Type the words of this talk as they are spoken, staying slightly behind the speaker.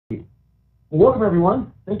Well, welcome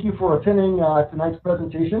everyone. Thank you for attending tonight's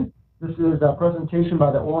presentation. This is a presentation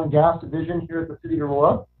by the Oil and Gas Division here at the City of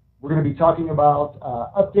Aurora. We're going to be talking about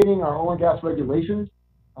updating our oil and gas regulations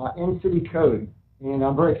in city code. And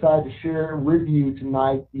I'm very excited to share with you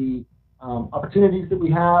tonight the opportunities that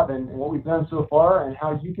we have and what we've done so far and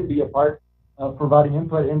how you can be a part of providing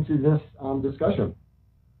input into this discussion.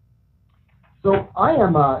 So I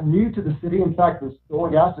am new to the city. In fact, the Oil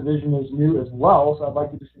and Gas Division is new as well, so I'd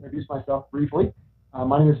like to just introduce myself briefly.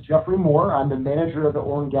 My name is Jeffrey Moore. I'm the manager of the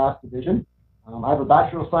Oil and Gas Division. I have a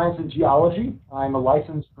Bachelor of Science in Geology. I'm a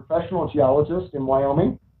licensed professional geologist in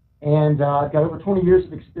Wyoming, and I've got over 20 years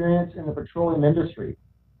of experience in the petroleum industry.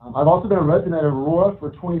 I've also been a resident of Aurora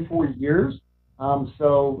for 24 years.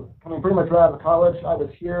 So coming pretty much right out of college, I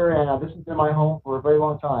was here, and this has been my home for a very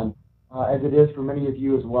long time, as it is for many of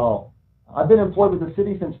you as well. I've been employed with the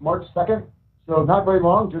city since March 2nd, so not very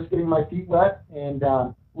long, just getting my feet wet, and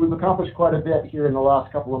we've accomplished quite a bit here in the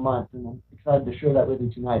last couple of months, and I'm excited to share that with you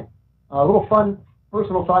tonight. A little fun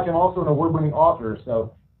personal talk. I'm also an award-winning author,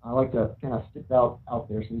 so I like to kind of stick that out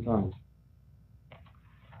there sometimes.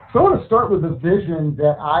 So I want to start with the vision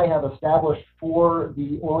that I have established for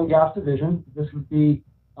the Oil and Gas Division. This would be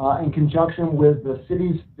in conjunction with the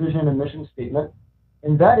city's vision and mission statement.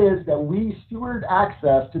 And that is that we steward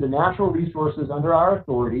access to the natural resources under our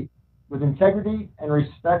authority with integrity and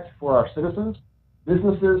respect for our citizens,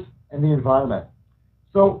 businesses, and the environment.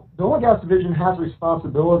 So the Oil and Gas Division has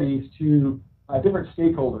responsibilities to different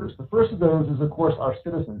stakeholders. The first of those is, of course, our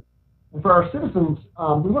citizens. And for our citizens,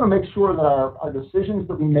 we want to make sure that our decisions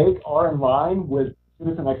that we make are in line with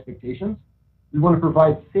citizen expectations. We want to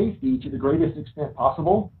provide safety to the greatest extent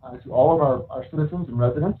possible to all of our citizens and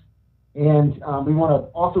residents. And we want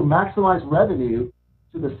to also maximize revenue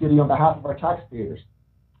to the city on behalf of our taxpayers.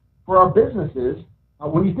 For our businesses,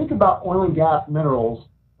 when you think about oil and gas minerals,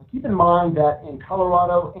 keep in mind that in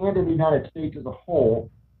Colorado and in the United States as a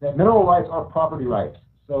whole, that mineral rights are property rights.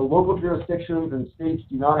 So local jurisdictions and states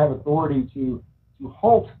do not have authority to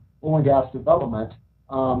halt oil and gas development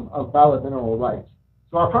of valid mineral rights.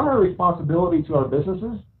 So our primary responsibility to our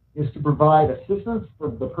businesses is to provide assistance for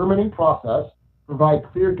the permitting process, provide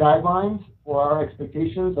clear guidelines for our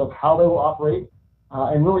expectations of how they will operate,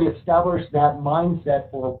 and really establish that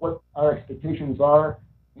mindset for what our expectations are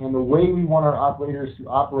and the way we want our operators to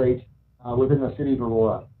operate within the city of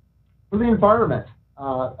Aurora. For the environment,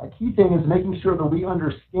 a key thing is making sure that we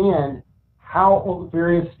understand how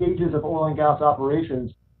various stages of oil and gas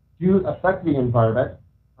operations do affect the environment,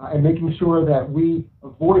 and making sure that we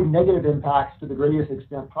avoid negative impacts to the greatest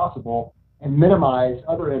extent possible and minimize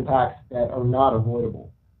other impacts that are not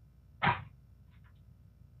avoidable.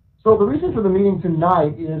 So the reason for the meeting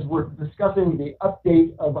tonight is we're discussing the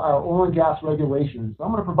update of our oil and gas regulations. So I'm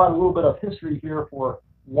going to provide a little bit of history here for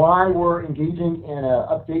why we're engaging in an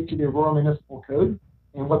update to the Aurora Municipal Code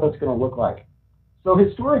and what that's going to look like. So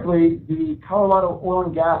historically, the Colorado Oil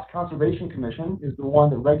and Gas Conservation Commission is the one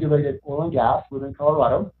that regulated oil and gas within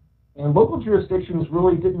Colorado, and local jurisdictions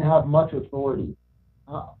really didn't have much authority.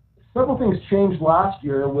 Several things changed last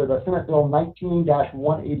year with Senate Bill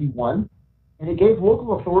 19-181, and it gave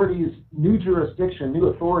local authorities new jurisdiction, new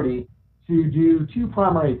authority to do two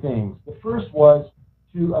primary things. The first was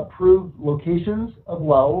to approve locations of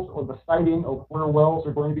wells or the siting of where wells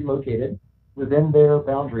are going to be located within their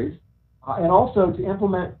boundaries, and also to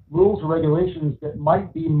implement rules or regulations that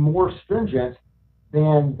might be more stringent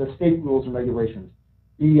than the state rules and regulations.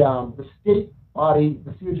 The state body,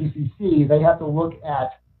 the COGCC, they have to look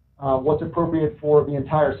at what's appropriate for the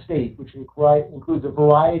entire state, which includes a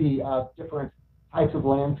variety of different types of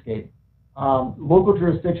landscape. Local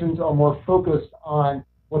jurisdictions are more focused on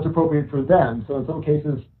what's appropriate for them. So in some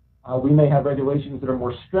cases, we may have regulations that are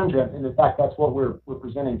more stringent, and in fact, that's what we're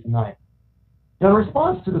presenting tonight. Now, in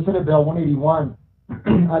response to the Senate Bill 181,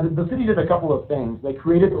 the city did a couple of things. They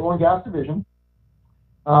created the Oil and Gas Division,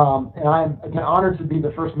 and I'm again honored to be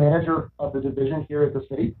the first manager of the division here at the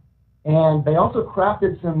city. And they also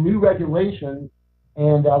crafted some new regulations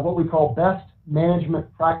and what we call best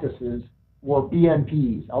management practices, or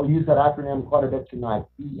BMPs. I'll use that acronym quite a bit tonight,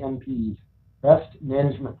 BMPs, best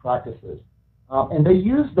management practices. And they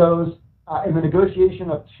used those in the negotiation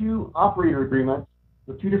of two operator agreements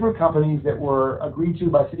with two different companies that were agreed to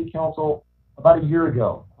by City Council about a year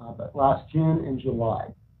ago, last June and July.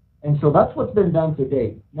 And so that's what's been done to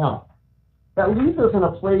date. Now, that leaves us in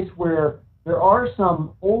a place where there are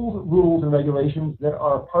some old rules and regulations that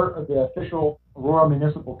are part of the official Aurora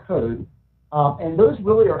Municipal Code, and those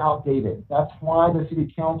really are outdated. That's why the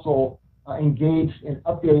City Council engaged in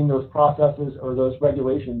updating those processes or those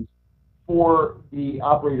regulations for the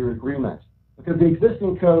operator agreement. because the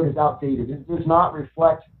existing code is outdated. It does not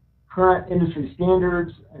reflect current industry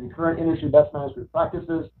standards and current industry best management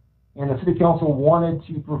practices, and the City Council wanted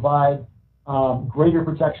to provide greater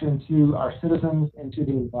protection to our citizens and to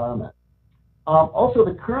the environment. Also,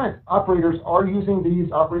 the current operators are using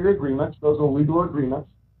these operator agreements. Those are legal agreements.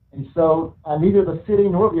 And so neither the city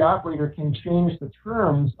nor the operator can change the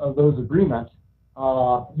terms of those agreements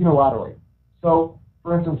unilaterally. So,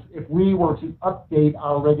 for instance, if we were to update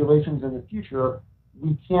our regulations in the future,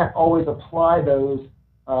 we can't always apply those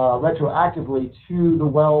retroactively to the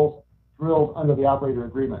wells drilled under the operator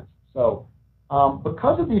agreements. So,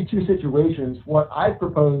 because of these two situations, what I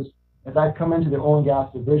propose as I come into the oil and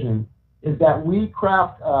gas division is that we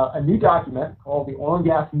craft a new document called the Oil and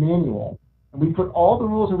Gas Manual, and we put all the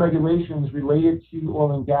rules and regulations related to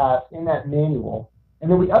oil and gas in that manual,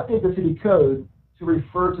 and then we update the city code to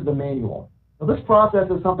refer to the manual. Now, this process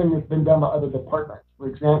is something that's been done by other departments. For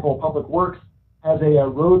example, Public Works has a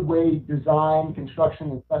roadway design,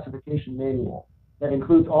 construction, and specification manual that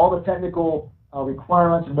includes all the technical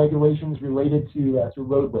requirements and regulations related to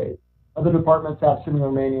roadways. Other departments have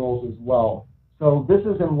similar manuals as well. So this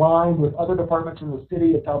is in line with other departments in the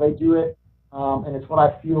city. It's how they do it, and it's what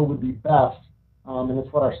I feel would be best, and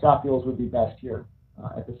it's what our staff feels would be best here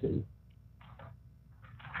at the city.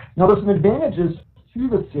 Now, there's some advantages to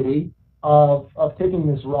the city of taking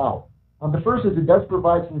this route. The first is it does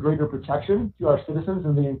provide some greater protection to our citizens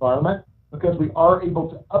and the environment because we are able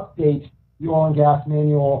to update the oil and gas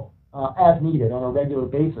manual as needed on a regular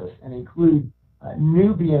basis and include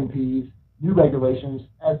new BMPs, new regulations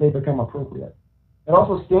as they become appropriate. It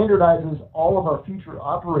also standardizes all of our future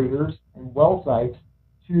operators and well sites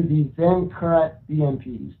to the then current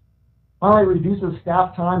BMPs. Finally, it reduces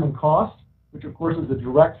staff time and cost, which of course is a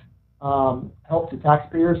direct help to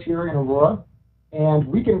taxpayers here in Aurora. And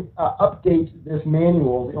we can update this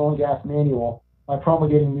manual, the oil and gas manual, by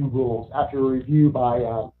promulgating new rules after a review by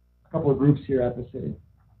a couple of groups here at the city.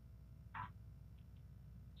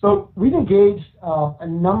 So we've engaged a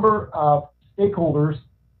number of stakeholders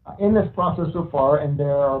in this process so far, and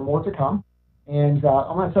there are more to come. And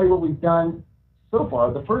I'm going to tell you what we've done so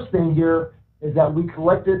far. The first thing here is that we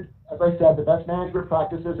collected, as I said, the best management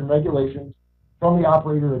practices and regulations from the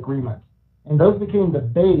operator agreements. And those became the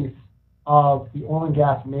base of the oil and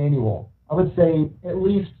gas manual. I would say at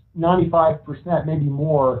least 95%, maybe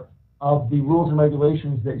more, of the rules and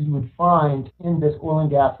regulations that you would find in this oil and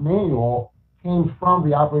gas manual came from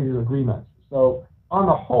the operator agreements. So on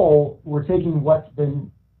the whole, we're taking what's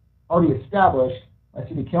been already established by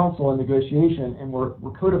City Council in negotiation, and we're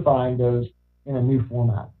codifying those in a new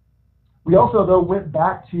format. We also, though, went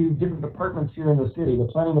back to different departments here in the city, the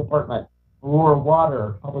planning department, Aurora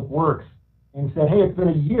Water, Public Works, and said, hey, it's been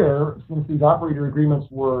a year since these operator agreements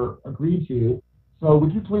were agreed to, so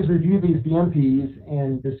would you please review these BMPs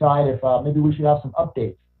and decide if maybe we should have some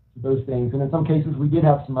updates to those things. And in some cases, we did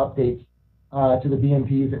have some updates to the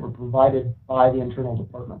BMPs that were provided by the internal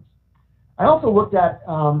departments. I also looked at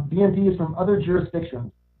BMPs from other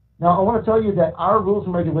jurisdictions. Now, I want to tell you that our rules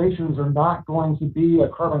and regulations are not going to be a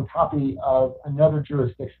carbon copy of another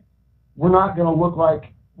jurisdiction. We're not going to look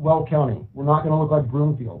like Weld County. We're not going to look like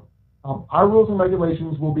Broomfield. Our rules and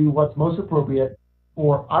regulations will be what's most appropriate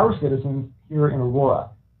for our citizens here in Aurora.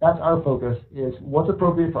 That's our focus, is what's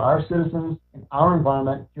appropriate for our citizens and our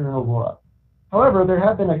environment here in Aurora. However, there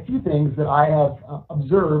have been a few things that I have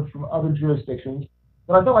observed from other jurisdictions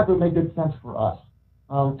that I felt like would make good sense for us.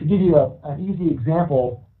 To give you an easy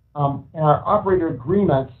example, in our operator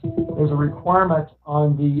agreements, there's a requirement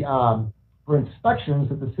on the for inspections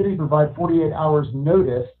that the city provide 48 hours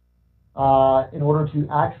notice in order to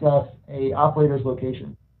access a operator's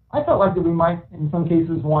location. I felt like that we might, in some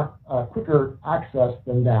cases, want quicker access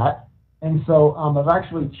than that, and so I've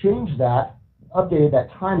actually changed that, updated that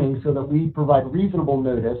timing so that we provide reasonable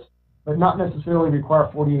notice, but not necessarily require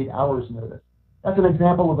 48 hours notice. That's an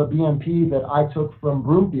example of a BMP that I took from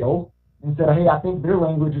Broomfield and said, hey, I think their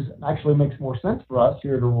language actually makes more sense for us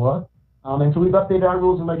here at Aurora. And so we've updated our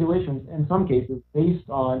rules and regulations in some cases based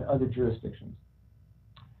on other jurisdictions.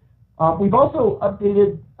 We've also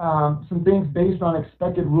updated some things based on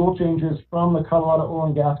expected rule changes from the Colorado Oil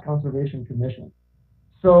and Gas Conservation Commission.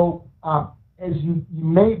 So as you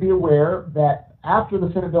may be aware that after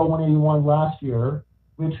the Senate Bill 181 last year,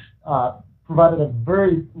 which provided a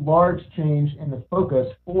very large change in the focus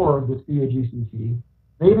for the COGCC,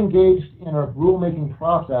 they've engaged in a rulemaking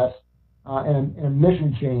process and a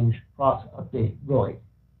mission change process update, really.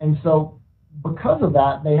 And so because of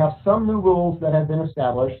that, they have some new rules that have been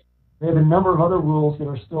established. They have a number of other rules that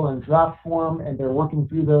are still in draft form, and they're working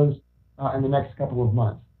through those in the next couple of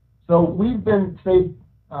months. So we've been, say,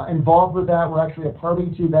 involved with that. We're actually a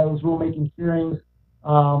party to those rulemaking hearings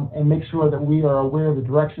and make sure that we are aware of the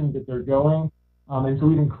directions that they're going. And so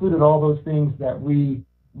we've included all those things that we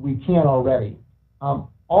can already.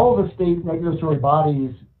 All of the state regulatory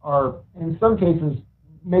bodies are, in some cases,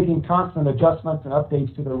 making constant adjustments and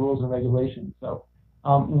updates to their rules and regulations. So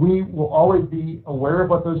we will always be aware of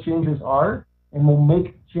what those changes are, and we'll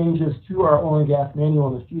make changes to our oil and gas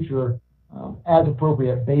manual in the future as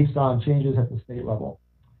appropriate based on changes at the state level.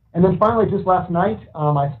 And then finally, just last night,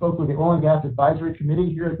 I spoke with the Oil and Gas Advisory Committee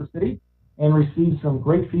here at the city and received some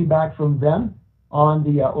great feedback from them on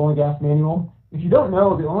the oil and gas manual. If you don't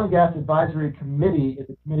know, the Oil and Gas Advisory Committee is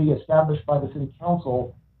a committee established by the City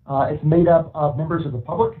Council. It's made up of members of the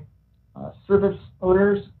public, service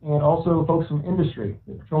owners, and also folks from industry,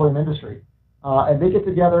 the petroleum industry. And they get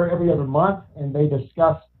together every other month and they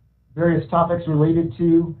discuss various topics related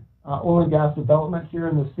to oil and gas development here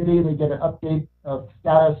in the city. They get an update of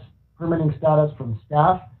status, permitting status from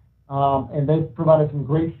staff, and they've provided some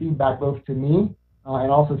great feedback both to me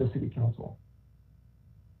and also to City Council.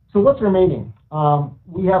 So what's remaining?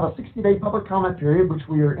 We have a 60-day public comment period, which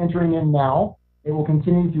we are entering in now. It will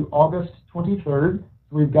continue through August 23rd.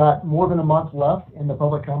 So we've got more than a month left in the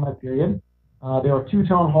public comment period. There are 2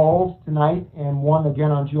 town halls tonight and one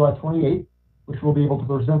again on July 28th, which we'll be able to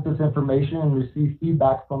present this information and receive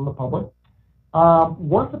feedback from the public.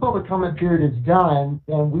 Once the public comment period is done,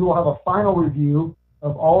 then we will have a final review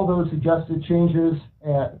of all those suggested changes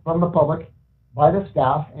from the public by the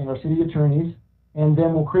staff and our city attorneys, and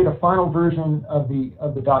then we'll create a final version of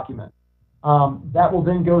the document. That will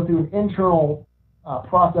then go through an internal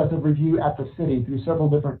process of review at the city through several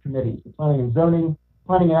different committees: the Planning and Zoning,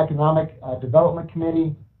 Planning and Economic Development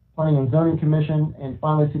Committee, Planning and Zoning Commission, and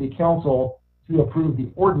finally City Council to approve the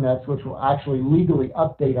ordinance, which will actually legally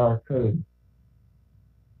update our code.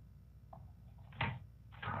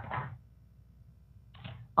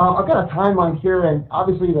 I've got a timeline here, and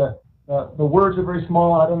obviously the words are very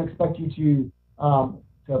small. I don't expect you to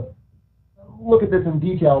look at this in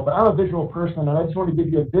detail, but I'm a visual person, and I just want to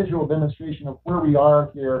give you a visual demonstration of where we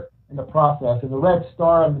are here in the process. And the red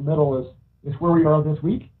star in the middle is where we are this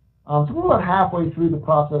week. So we're about halfway through the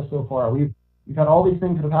process so far. We've had all these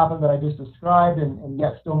things that have happened that I just described, and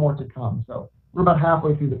yet still more to come. So we're about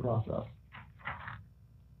halfway through the process.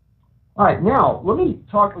 All right, now let me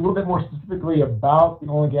talk a little bit more specifically about the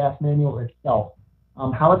oil and gas manual itself,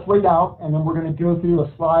 how it's laid out, and then we're going to go through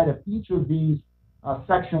a slide of each of these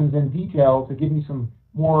sections in detail to give you some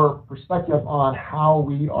more perspective on how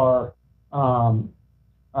we are,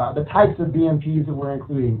 the types of BMPs that we're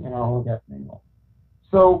including in our oil and gas manual.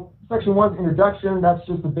 So section 1 is introduction. That's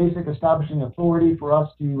just the basic establishing authority for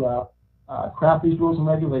us to craft these rules and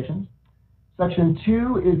regulations. Section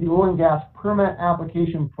 2 is the oil and gas permit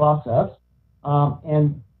application process.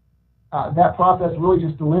 And that process really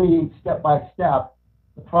just delineates step by step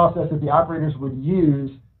the process that the operators would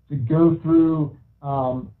use to go through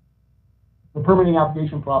the permitting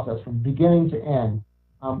application process from beginning to end.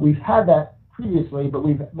 We've had that previously, but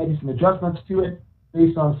we've made some adjustments to it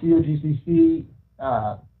based on COGCC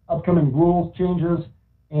upcoming rules changes,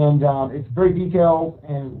 and it's very detailed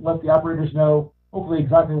and let the operators know hopefully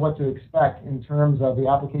exactly what to expect in terms of the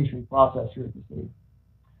application process here at the city.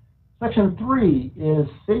 Section 3 is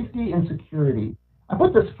safety and security. I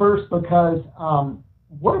put this first because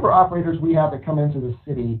whatever operators we have that come into the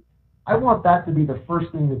city, I want that to be the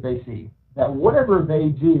first thing that they see, that whatever they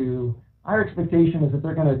do, our expectation is that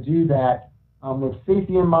they're going to do that with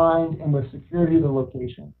safety in mind and with security of the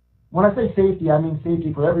location. When I say safety, I mean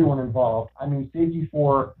safety for everyone involved. I mean safety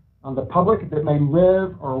for the public that may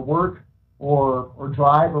live or work or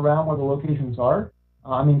drive around where the locations are.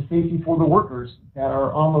 I mean safety for the workers that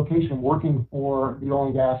are on location working for the oil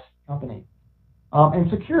and gas company. And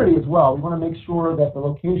security as well. We want to make sure that the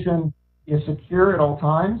location is secure at all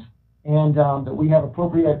times, and that we have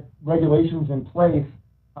appropriate regulations in place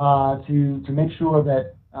to make sure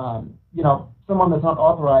that someone that's not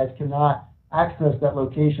authorized cannot access that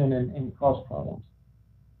location and cause problems.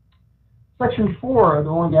 Section 4 of the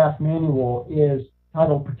Oil and Gas Manual is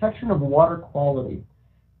titled Protection of Water Quality.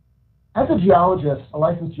 As a geologist, a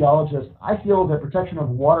licensed geologist, I feel that protection of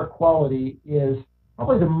water quality is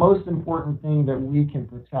probably the most important thing that we can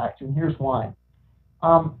protect, and here's why.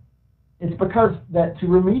 It's because that to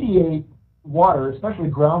remediate water, especially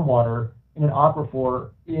groundwater in an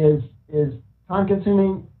aquifer, is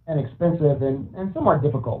time-consuming and expensive and somewhat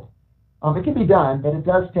difficult. It can be done, but it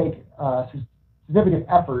does take significant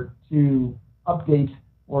effort to update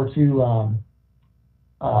or to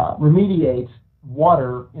remediate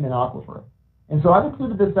water in an aquifer. And so I've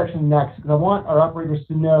included this section next because I want our operators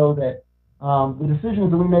to know that the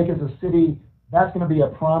decisions that we make as a city, that's going to be a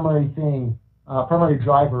primary thing, primary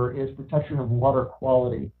driver is protection of water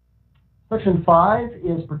quality. Section 5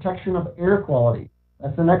 is protection of air quality.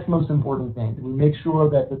 That's the next most important thing. We make sure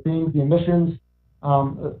that the emissions,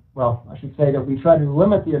 well, I should say that we try to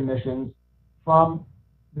limit the emissions from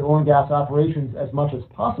the oil and gas operations as much as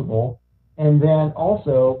possible. And then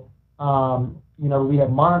also, we have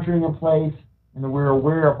monitoring in place, and we're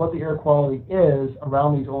aware of what the air quality is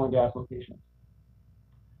around these oil and gas locations.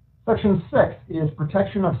 Section 6 is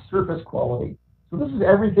protection of surface quality. So this is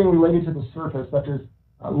everything related to the surface, such as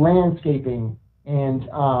landscaping and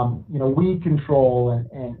weed control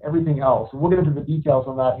and everything else. And we'll get into the details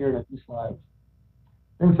on that here in a few slides.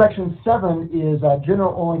 Then Section 7 is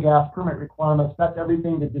general oil and gas permit requirements. That's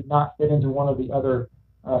everything that did not fit into one of the other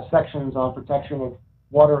sections on protection of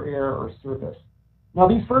water, air, or surface. Now,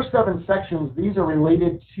 these first 7 sections, these are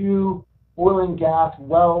related to oil and gas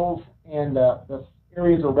wells and the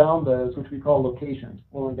areas around those, which we call locations,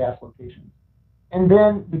 oil and gas locations. And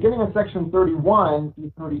then, beginning in Section 31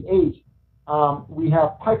 through 38, we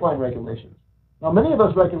have pipeline regulations. Now, many of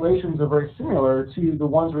those regulations are very similar to the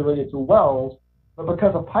ones related to wells, but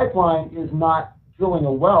because a pipeline is not drilling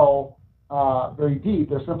a well very deep,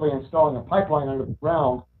 they're simply installing a pipeline under the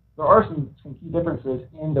ground, there are some key differences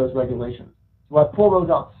in those regulations. So I pull those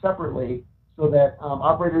out separately so that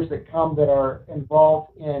operators that come that are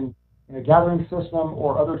involved in a gathering system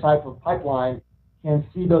or other type of pipeline can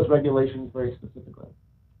see those regulations very specifically.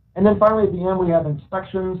 And then finally, at the end, we have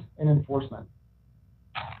inspections and enforcement.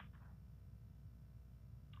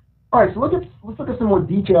 All right, so let's look at some more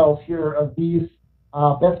details here of these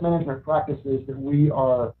best management practices that we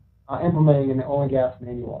are implementing in the oil and gas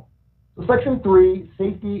manual. So Section 3,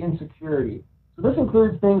 safety and security. So this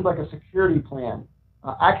includes things like a security plan,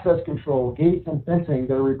 access control, gates and fencing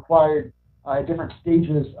that are required at different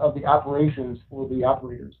stages of the operations for the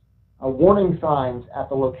operators, warning signs at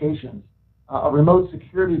the locations, a remote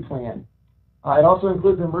security plan. It also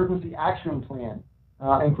includes an emergency action plan,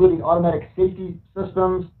 including automatic safety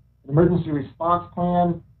systems, an emergency response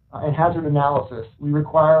plan, and hazard analysis. We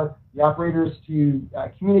require the operators to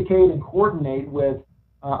communicate and coordinate with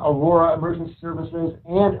Aurora Emergency Services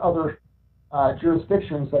and other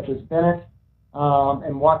jurisdictions such as Bennett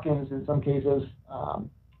and Watkins in some cases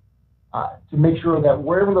to make sure that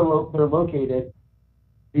wherever they're located,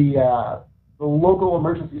 the local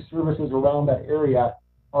emergency services around that area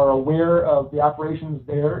are aware of the operations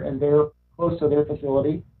there and they're close to their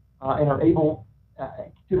facility and are able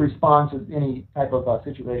to respond to any type of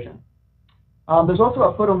situation. There's also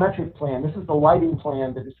a photometric plan. This is the lighting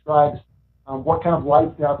plan that describes what kind of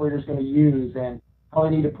lights the operator is going to use and how they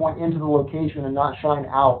need to point into the location and not shine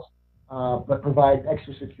out, but provide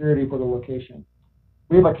extra security for the location.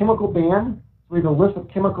 We have a chemical ban. We have a list of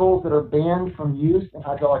chemicals that are banned from use in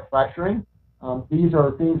hydraulic fracturing. These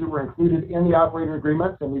are things that were included in the operator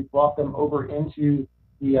agreements, and we've brought them over into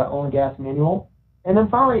the oil and gas manual. And then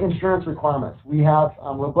finally, insurance requirements. We have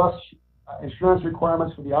robust insurance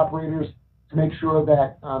requirements for the operators to make sure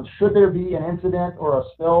that should there be an incident or a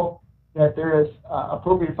spill, that there is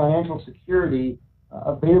appropriate financial security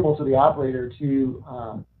available to the operator to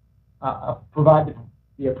provide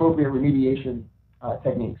the appropriate remediation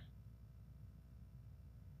techniques.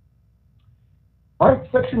 All right,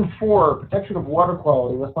 Section 4, protection of water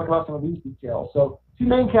quality. Let's talk about some of these details. So 2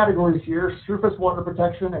 main categories here, surface water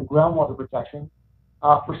protection and groundwater protection.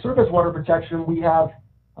 For surface water protection, we have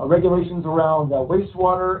regulations around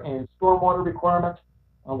wastewater and stormwater requirements.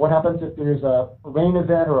 What happens if there's a rain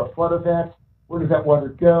event or a flood event? Where does that water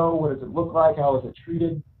go? What does it look like? How is it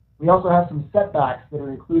treated? We also have some setbacks that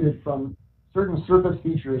are included from certain surface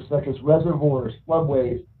features such as reservoirs,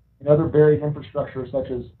 floodways, and other buried infrastructure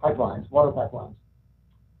such as pipelines, water pipelines.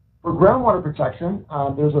 For groundwater protection,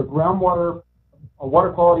 there's a water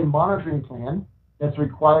quality monitoring plan that's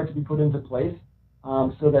required to be put into place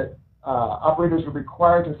so that operators are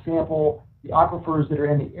required to sample the aquifers that are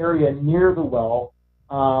in the area near the well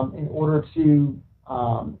in order to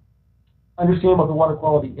understand what the water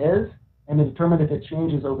quality is and to determine if it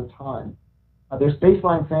changes over time. There's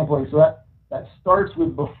baseline sampling, so that starts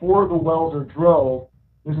with before the wells are drilled.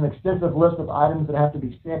 There's an extensive list of items that have to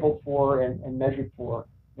be sampled for and measured for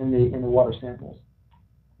in the water samples.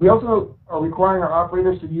 We also are requiring our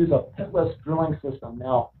operators to use a pitless drilling system.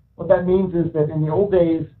 Now, what that means is that in the old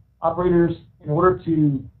days, operators, in order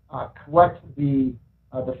to collect the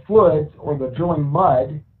fluids or the drilling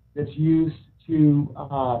mud that's used to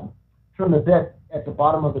trim the bit at the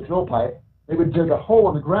bottom of the drill pipe, they would dig a hole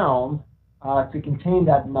in the ground to contain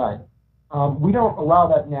that mud. We don't allow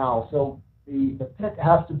that now, so the pit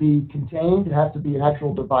has to be contained. It has to be an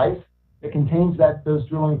actual device that contains those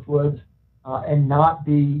drilling fluids and not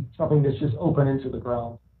be something that's just open into the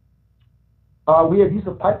ground. We have use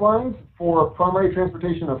of pipelines for primary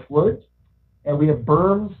transportation of fluids, and we have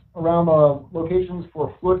berms around the locations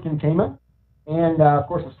for fluid containment, and of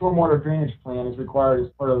course a stormwater drainage plan is required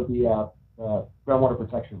as part of the groundwater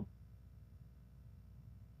protection.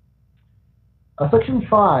 Section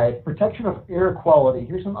 5, protection of air quality.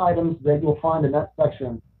 Here's some items that you'll find in that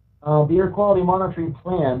section. The air quality monitoring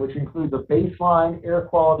plan, which includes a baseline air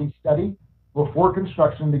quality study before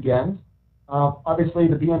construction begins. Obviously,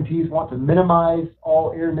 the BMPs want to minimize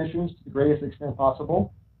all air emissions to the greatest extent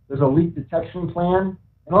possible. There's a leak detection plan,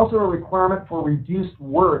 and also a requirement for reduced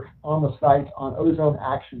work on the site on ozone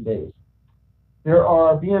action days. There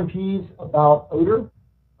are BMPs about odor,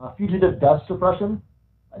 fugitive dust suppression,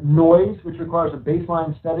 noise, which requires a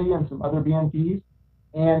baseline study, and some other BMPs,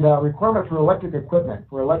 and requirement for electric equipment,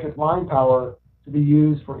 for electric line power to be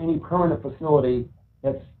used for any permanent facility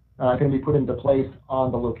that's going to be put into place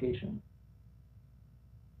on the location.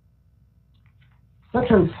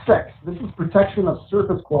 Section 6, this is protection of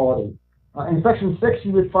surface quality. In Section 6,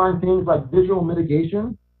 you would find things like visual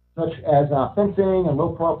mitigation, such as fencing and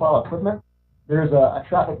low-profile equipment. There's a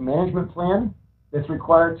traffic management plan that's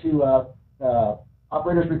required to,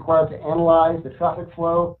 operators required to analyze the traffic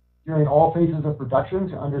flow during all phases of production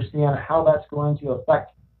to understand how that's going to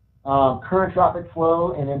affect current traffic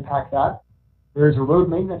flow and impact that. There's a road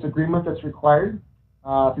maintenance agreement that's required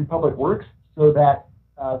through Public Works so that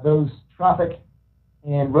those traffic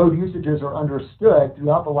and road usages are understood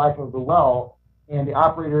throughout the life of the well, and the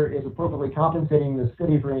operator is appropriately compensating the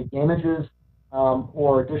city for any damages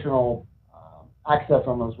or additional access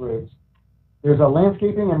on those roads. There's a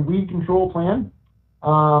landscaping and weed control plan,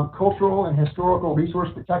 cultural and historical resource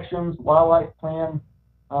protections, wildlife plan,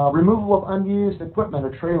 removal of unused equipment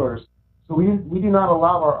or trailers. So we do not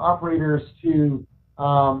allow our operators to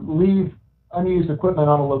leave unused equipment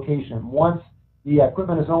on a location. Once the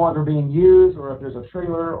equipment is no longer being used, or if there's a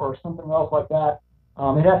trailer or something else like that,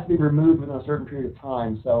 it has to be removed within a certain period of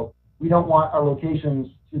time. So we don't want our locations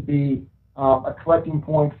to be a collecting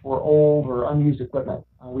point for old or unused equipment.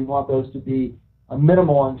 We want those to be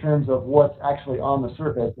minimal in terms of what's actually on the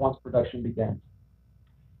surface once production begins.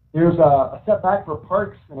 There's a setback for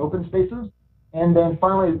parks and open spaces, and then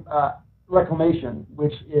finally reclamation,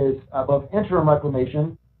 which is both interim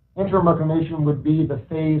reclamation. Interim reclamation would be the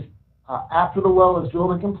phase after the well is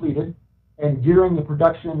drilled and completed and during the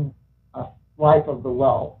production life of the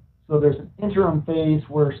well. So there's an interim phase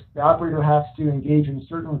where the operator has to engage in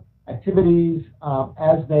certain activities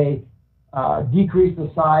as they decrease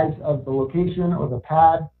the size of the location or the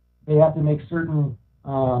pad. They have to make certain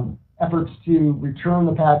efforts to return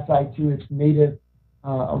the pad site to its native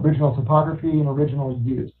original topography and original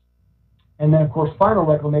use. And then, of course, final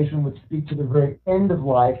reclamation would speak to the very end of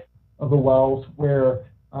life of the wells, where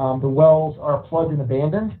the wells are plugged and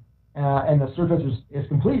abandoned, and the surface is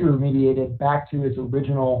completely remediated back to its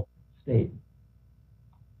original state.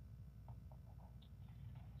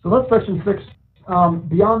 So that's Section 6.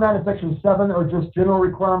 Beyond that, in Section 7 are just general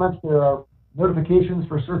requirements. There are notifications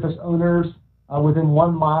for surface owners within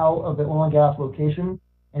 1 mile of the oil and gas location,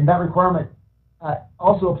 and that requirement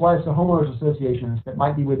also applies to homeowners associations that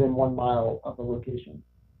might be within 1 mile of the location.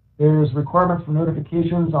 There's requirements for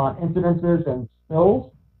notifications on incidences and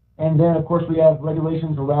spills, and then, of course, we have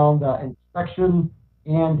regulations around inspection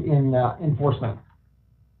and in enforcement.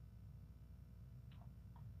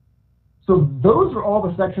 So those are all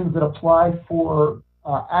the sections that apply for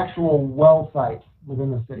actual well sites within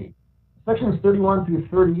the city. Sections 31 through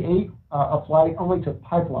 38 apply only to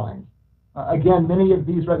pipelines. Again, many of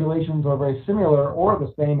these regulations are very similar or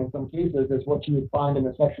the same in some cases as what you would find in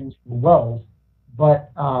the sections for wells,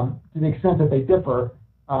 but to the extent that they differ,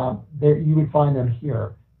 you would find them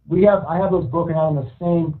here. I have those broken out in the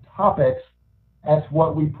same topics as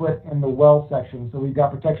what we put in the well section. So we've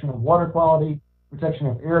got protection of water quality, protection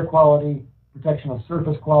of air quality, protection of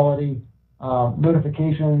surface quality,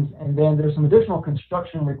 notifications, and then there's some additional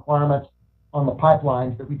construction requirements on the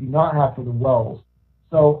pipelines that we do not have for the wells.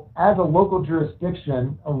 So as a local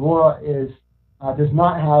jurisdiction, Aurora does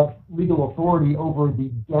not have legal authority over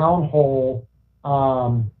the downhole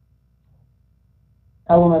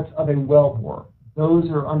elements of a well bore. Those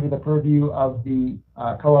are under the purview of the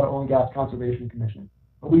Colorado Oil and Gas Conservation Commission.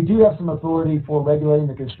 But we do have some authority for regulating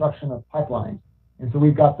the construction of pipelines. And so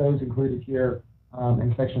we've got those included here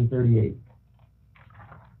in Section 38.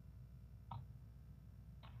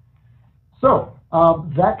 So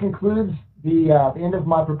that concludes the end of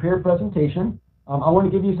my prepared presentation. I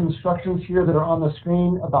want to give you some instructions here that are on the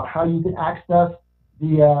screen about how you can access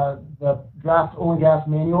the draft oil and gas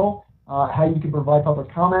manual. how you can provide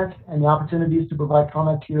public comment, and the opportunities to provide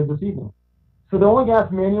comments here this evening. So the oil and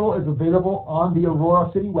gas manual is available on the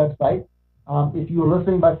Aurora City website. If you are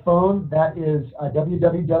listening by phone, that is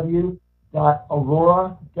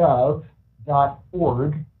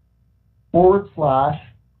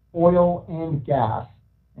www.auroragov.org/oil and gas.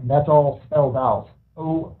 And that's all spelled out.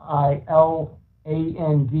 OILANDGAS,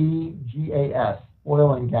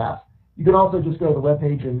 oil and gas. You can also just go to the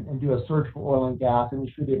webpage and do a search for oil and gas, and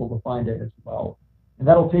you should be able to find it as well. And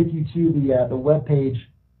that'll take you to the webpage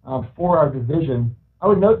for our division. I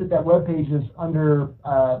would note that that webpage is under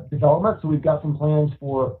development, so we've got some plans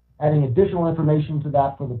for adding additional information to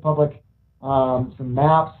that for the public, some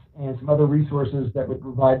maps and some other resources that would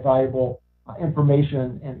provide valuable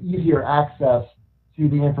information and easier access to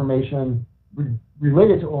the information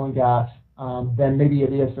related to oil and gas than maybe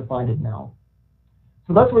it is to find it now.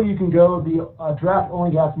 So that's where you can go. The draft oil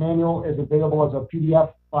and gas manual is available as a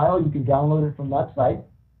PDF file. You can download it from that site.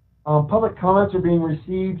 Public comments are being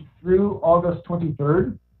received through August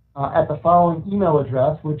 23rd at the following email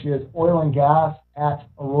address, which is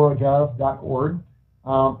oilandgas@auroragov.org.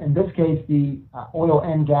 In this case, the oil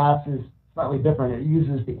and gas is slightly different. It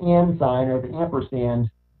uses the and sign or the ampersand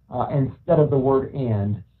instead of the word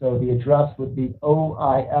and. So the address would be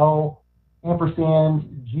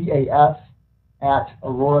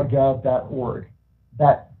OIL_GAS@auroragov.org.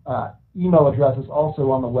 That email address is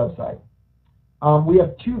also on the website. We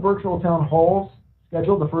have 2 virtual town halls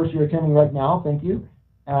scheduled. The first you're attending right now, thank you.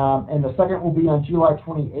 And the second will be on July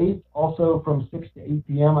 28th, also from 6 to 8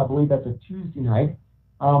 p.m. I believe that's a Tuesday night.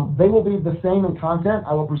 They will be the same in content.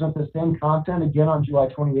 I will present the same content again on July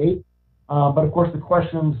 28th. But of course, the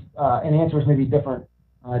questions and answers may be different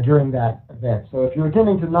during that event. So if you're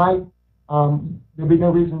attending tonight, there'll be no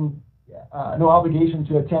reason, no obligation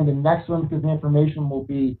to attend the next one because the information will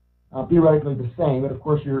be theoretically the same, but of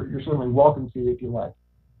course you're certainly welcome to if you like.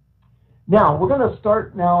 Now, we're going to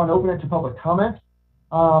start now and open it to public comment.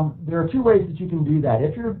 There are 2 ways that you can do that.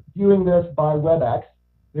 If you're viewing this by WebEx,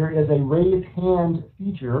 there is a raise hand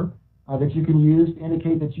feature that you can use to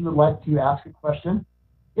indicate that you would like to ask a question.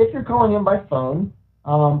 If you're calling in by phone,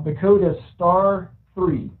 the code is *3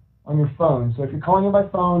 on your phone. So if you're calling in by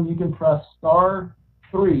phone, you can press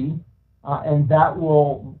 *3, and that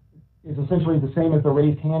is essentially the same as the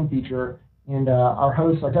raised hand feature, and our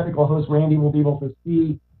technical host, Randy, will be able to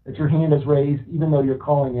see that your hand is raised even though you're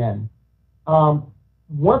calling in.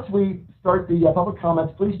 Once we start the public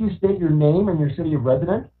comments, please do state your name and your city of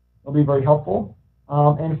residence. It'll be very helpful.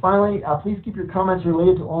 And finally, please keep your comments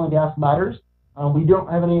related to oil and gas matters. We don't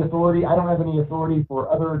have any authority. I don't have any authority for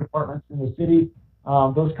other departments in the city.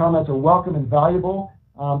 Those comments are welcome and valuable,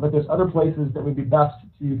 but there's other places that would be best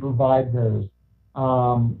to provide those.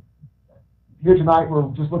 Here tonight, we're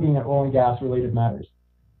just looking at oil and gas related matters.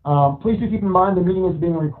 Please do keep in mind the meeting is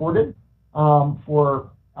being recorded for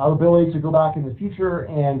our ability to go back in the future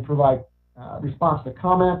and provide response to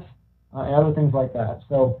comments and other things like that.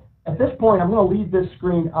 So at this point, I'm going to leave this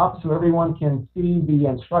screen up so everyone can see the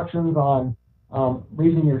instructions on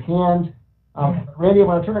raising your hand. Randy, I'm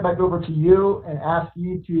going to turn it back over to you and ask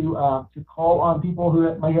you to call on people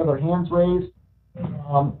who might have their hands raised,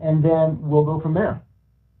 and then we'll go from there.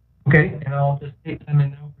 Okay, and I'll just take them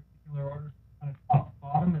in no particular order, kind of top to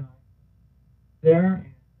bottom, and there.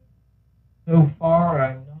 And so far,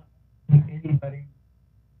 I'm not seeing anybody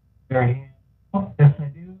with their hand. Oh, yes, I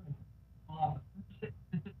do.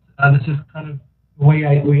 This is kind of the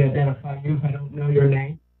way we identify you if I don't know your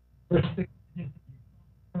name. First 6 digits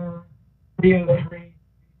of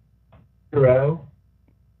 30330.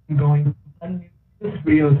 I'm going to unmute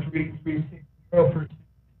 303360 first.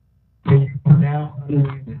 And you are now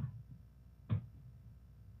unmuted.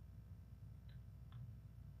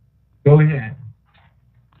 Go ahead.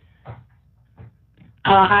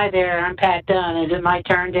 Hi there, I'm Pat Dunn. Is it my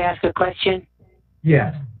turn to ask a question?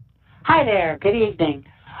 Yes. Hi there, good evening.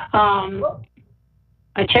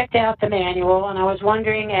 I checked out the manual and I was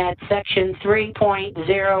wondering at section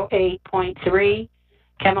 3.08.3,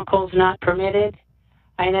 chemicals not permitted.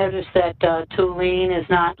 I noticed that toluene is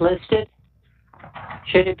not listed.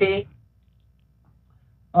 Should it be?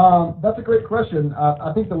 That's a great question.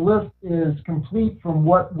 I think the list is complete from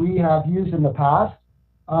what we have used in the past,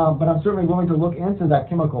 but I'm certainly willing to look into that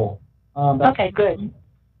chemical. Okay, good.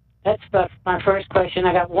 That's my first question.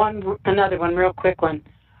 I got another one, real quick one.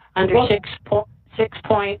 Under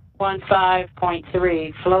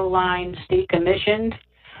 6.15.3, flow lines decommissioned.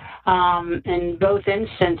 In both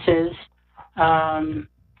instances,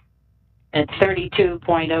 at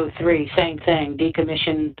 32.03, same thing,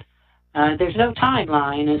 decommissioned. There's no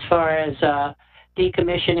timeline as far as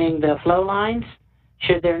decommissioning the flow lines.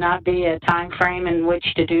 Should there not be a time frame in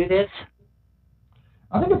which to do this?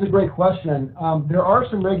 I think it's a great question. There are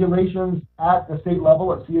some regulations at the state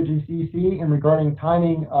level at COGCC in regarding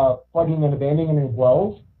timing of plugging and abandoning of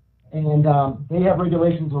wells. And they have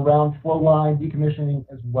regulations around flow line decommissioning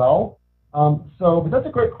as well. But that's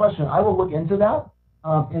a great question. I will look into that.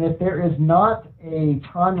 And if there is not a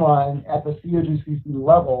timeline at the COGCC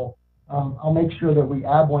level, I'll make sure that we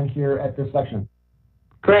add one here at this section.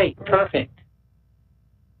 Great, perfect.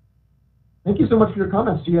 Thank you so much for your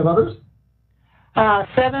comments. Do you have others?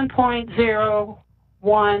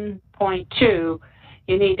 7.01.2,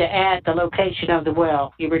 you need to add the location of the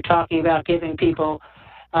well. You were talking about giving people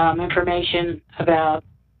information about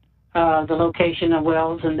the location of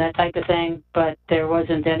wells and that type of thing, but there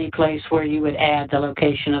wasn't any place where you would add the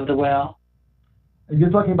location of the well. You're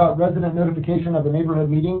talking about resident notification of the neighborhood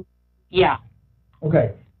meeting? Yeah.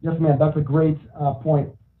 Okay. Yes, ma'am. That's a great point.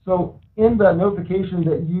 So in the notification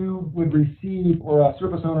that you would receive, or a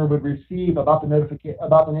surface owner would receive about the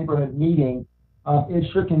neighborhood meeting,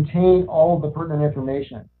 it should contain all of the pertinent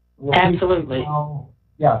information. Absolutely.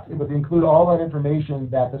 Yes, it would include all that information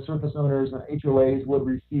that the surface owners and HOAs would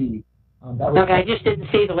receive. Okay, I just didn't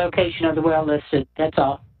see the location of the well listed. That's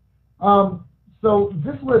all. So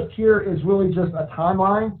this list here is really just a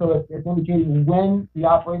timeline. So it's indicating when the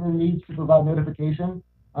operator needs to provide notification.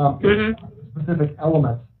 Specific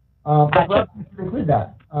elements. Gotcha. We should include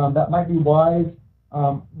that. That might be wise.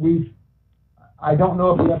 I don't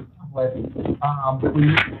know if we have a template, but we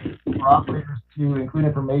need for operators to include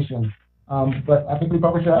information. But I think we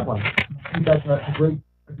probably should have one. I think that's a great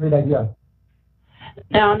idea.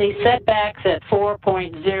 Now, on these setbacks at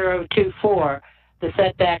 4.024, the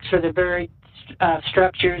setbacks for the buried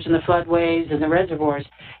structures and the floodways and the reservoirs,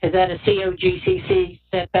 is that a COGCC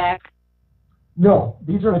setback? No,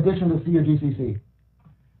 these are in addition to COGCC.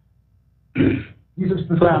 These are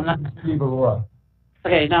specific to the City of Aurora.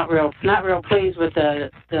 Okay, not real pleased with the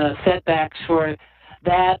setbacks for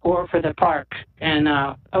that or for the park and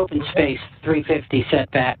open space 350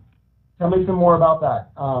 setback. Tell me some more about that.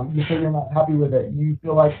 You say you're not happy with it. You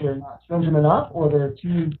feel like they're not stringent enough, or they're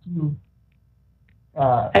too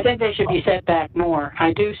I think they should be set back more.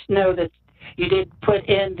 I do know that you did put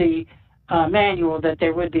in the manual that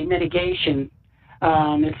there would be mitigation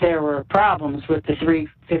if there were problems with the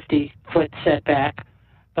 350-foot setback.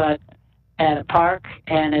 But at a park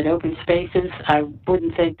and at open spaces, I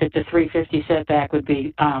wouldn't think that the 350 setback would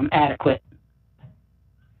be adequate.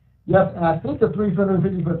 Yes, and I think the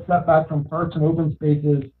 350-foot setback from parks and open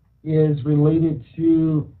spaces is related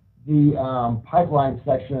to the pipeline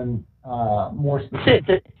section more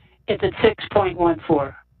specific. It's at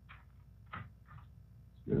 6.14.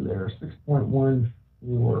 Go there, 6.14.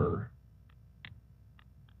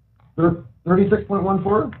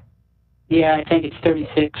 36.14? Yeah, I think it's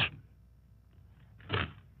 36.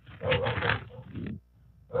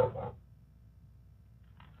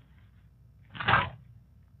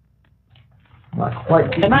 Not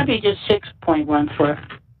quite. It might be just 6.14,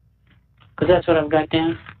 because that's what I've got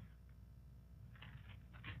down.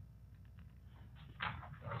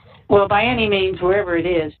 Well, by any means, wherever it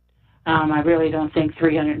is, I really don't think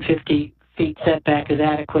 350 feet setback is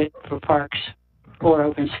adequate for parks or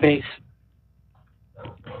open space. I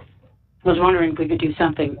was wondering if we could do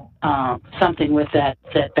something with that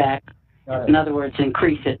setback. In other words,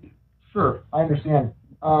 increase it. Sure, I understand.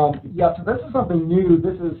 Yeah, so this is something new.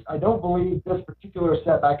 I don't believe this particular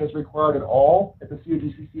setback is required at all at the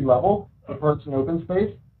COGCC level for parks and open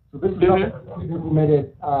space. So this is something that we've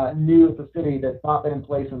implemented new at the city that's not been in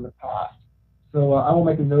place in the past. So I will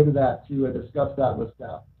make a note of that to discuss that with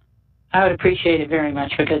staff. I would appreciate it very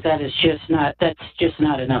much, because that's just not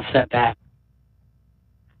enough setback.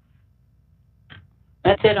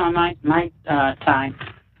 That's it on my time.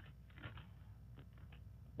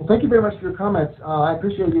 Well, thank you very much for your comments. I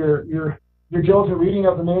appreciate your diligent reading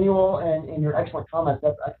of the manual and your excellent comments.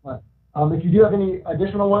 That's excellent. If you do have any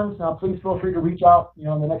additional ones, please feel free to reach out, in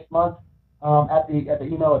the next month at the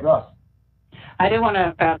email address. I do want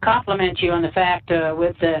to compliment you on the fact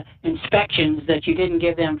with the inspections that you didn't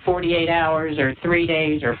give them 48 hours or 3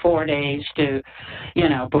 days or 4 days to,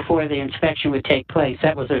 before the inspection would take place.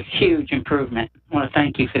 That was a huge improvement. I want to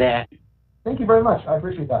thank you for that. Thank you very much. I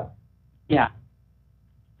appreciate that. Yeah.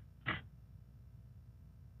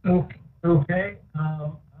 Okay. I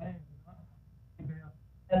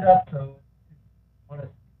stand up, so I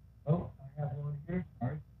have one here.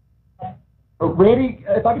 Sorry. Randy,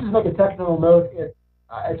 if I could just make a technical note, it's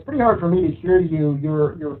pretty hard for me to hear you.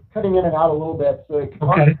 You're cutting in and out a little bit, so it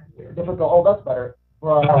can be difficult. Oh, that's better.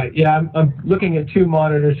 for All right. Yeah, I'm looking at two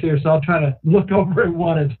monitors here, so I'll try to look over at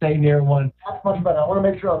one and stay near one. That's much better. I want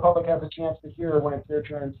to make sure our public has a chance to hear when it's their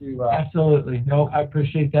turn to. Absolutely. No, I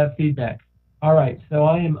appreciate that feedback. All right. So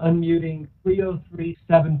I am unmuting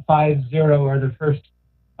 303750 are the first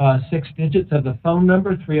 6 digits of the phone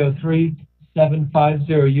number,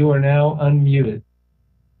 303750. You are now unmuted.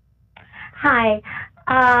 Hi.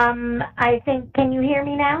 I think, can you hear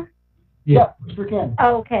me now? Yeah, sure can.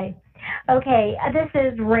 Okay. Okay. This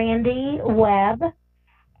is Randy Webb,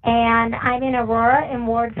 and I'm in Aurora in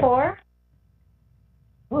Ward 4.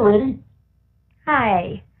 We're ready.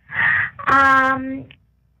 Hi.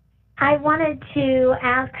 I wanted to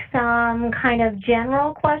ask some kind of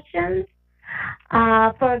general questions.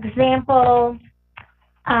 For example,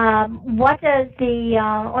 what does the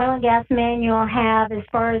oil and gas manual have as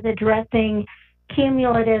far as addressing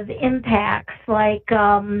cumulative impacts, like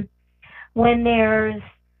when there's,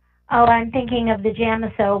 I'm thinking of the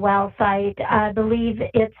Jamiso well site. I believe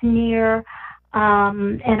it's near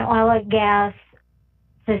an oil and gas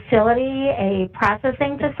facility, a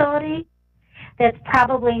processing facility that's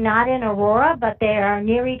probably not in Aurora, but they are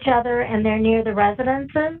near each other and they're near the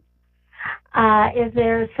residences. Is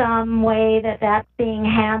there some way that that's being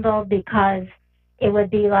handled because it would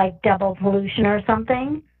be like double pollution or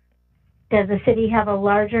something? Does the city have a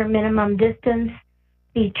larger minimum distance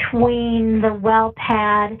between the well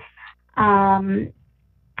pad and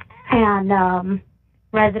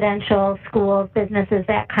residential, schools, businesses,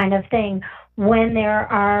 that kind of thing, when there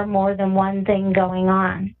are more than one thing going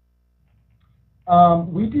on?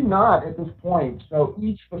 We do not at this point. So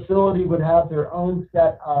each facility would have their own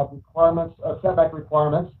set of requirements, setback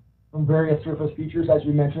requirements from various surface features, as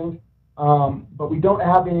you mentioned. But we don't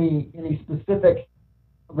have any specific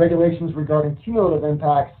regulations regarding cumulative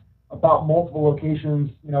impacts about multiple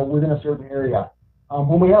locations, within a certain area.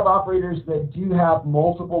 When we have operators that do have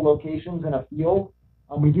multiple locations in a field,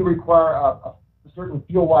 we do require a certain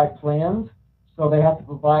field-wide plans. So they have to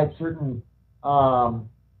provide certain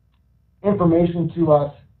information to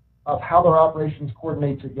us of how their operations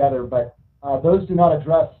coordinate together, but those do not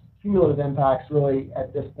address cumulative impacts really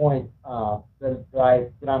at this point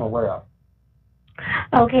that I'm aware of.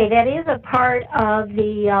 Okay, that is a part of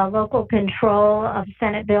the local control of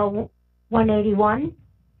Senate Bill 181,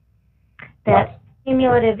 that Yes.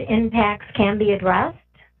 cumulative impacts can be addressed.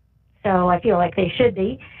 So I feel like they should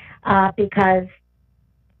be, because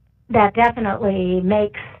that definitely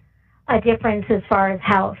makes a difference as far as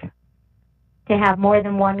health, to have more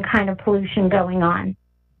than one kind of pollution going on.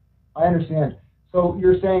 I understand. So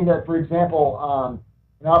you're saying that, for example,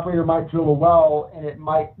 an operator might drill a well and it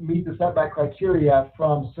might meet the setback criteria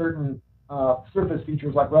from certain surface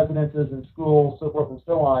features like residences and schools, so forth and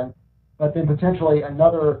so on, but then potentially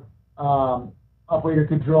another operator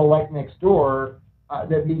could drill right next door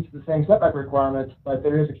that meets the same setback requirements, but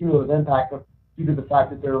there is a cumulative impact due to the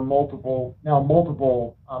fact that there are multiple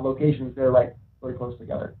locations there right very close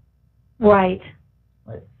together. Right.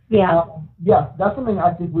 Right. Yeah. Yeah, that's something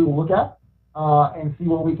I think we will look at and see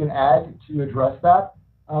what we can add to address that.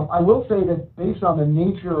 I will say that based on the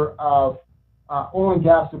nature of oil and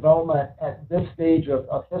gas development at this stage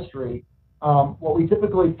of history, what we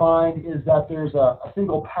typically find is that there's a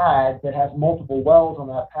single pad that has multiple wells on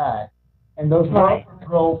that pad. And those wells are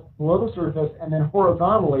drilled below the surface and then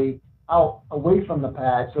horizontally out away from the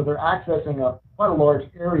pad, so they're accessing quite a large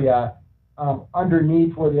area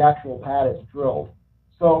underneath where the actual pad is drilled.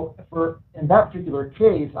 So in that particular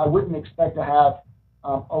case, I wouldn't expect to have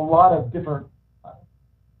a lot of different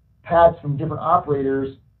pads from different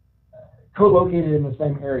operators co-located in the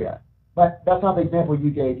same area. But that's not the example you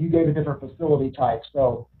gave. You gave a different facility type.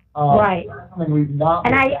 So right. Something we've not.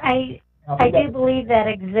 And I do believe that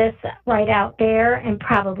exists right out there and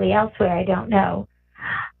probably elsewhere. I don't know.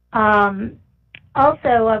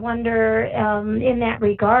 Also, I wonder, in that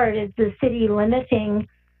regard, is the city limiting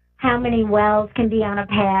how many wells can be on a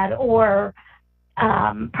pad, or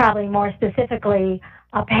probably more specifically,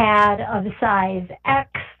 a pad of size X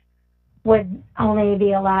would only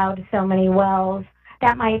be allowed so many wells?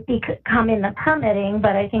 That might come in the permitting,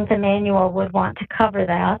 but I think the manual would want to cover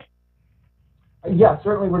that. Yeah,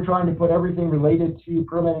 certainly we're trying to put everything related to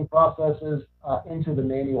permitting processes into the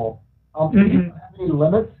manual. We don't have any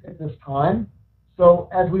limits at this time. So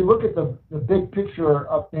as we look at the big picture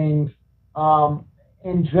of things,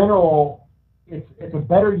 in general, it's a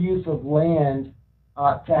better use of land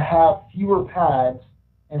to have fewer pads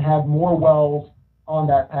and have more wells on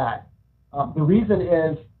that pad. The reason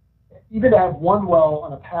is, even to have one well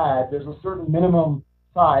on a pad, there's a certain minimum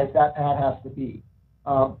size that pad has to be.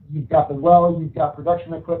 You've got the well, you've got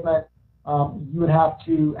production equipment. You would have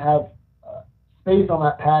to have space on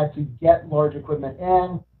that pad to get large equipment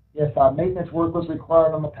in, if maintenance work was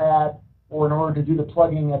required on the pad, or in order to do the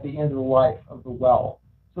plugging at the end of the life of the well.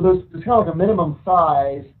 So there's kind of like a minimum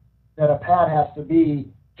size that a pad has to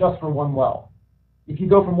be just for one well. If you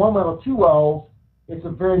go from one well to two wells, it's a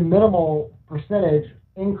very minimal percentage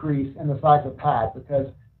increase in the size of pad because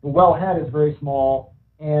the well head is very small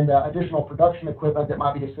and additional production equipment that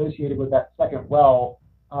might be associated with that second well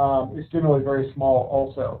is generally very small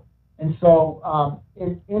also. And so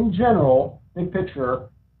in general, big picture,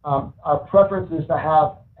 our preference is to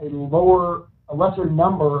have a lesser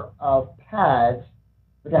number of pads,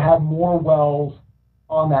 but to have more wells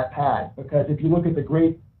on that pad. Because if you look at the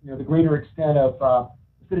greater extent of the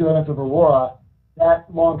city limits of Aurora, that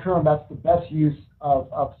long term, that's the best use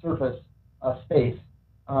of surface space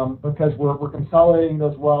because we're consolidating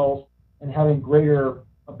those wells and having greater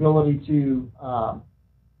ability to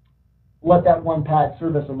let that one pad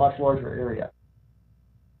service a much larger area.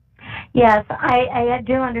 Yes, I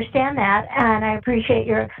do understand that, and I appreciate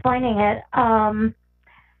your explaining it.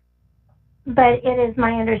 But it is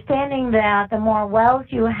my understanding that the more wells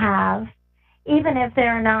you have, even if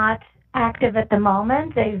they're not active at the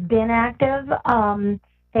moment, they've been active,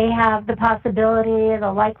 they have the possibility,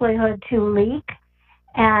 the likelihood to leak,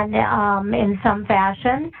 and in some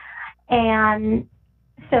fashion. And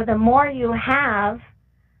so the more you have,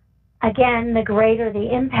 again, the greater the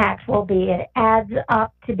impact will be. It adds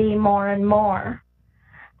up to be more and more.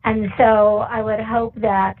 And so I would hope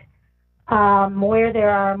that where there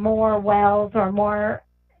are more wells or more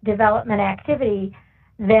development activity,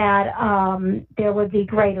 that there would be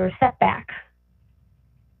greater setbacks.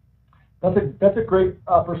 That's a great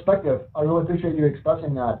perspective. I really appreciate you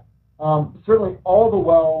expressing that. Certainly all the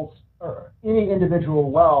wells, or any individual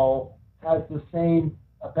well, has the same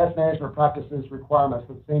best management practices requirements,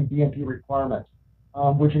 the same BMP requirements,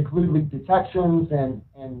 which include leak detections and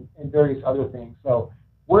various other things. So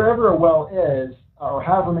wherever a well is, or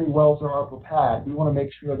however many wells there are per pad, we want to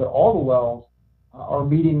make sure that all the wells are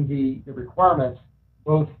meeting the requirements,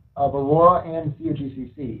 both of Aurora and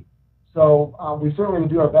COGCC. So we certainly will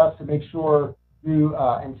do our best to make sure through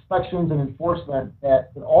inspections and enforcement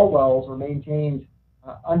that all wells are maintained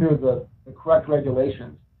under the correct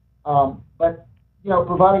regulations. But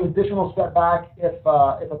providing additional setback if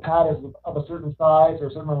a pad is of a certain size or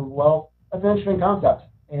a certain number of wells, that's an interesting concept,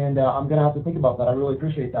 and I'm going to have to think about that. I really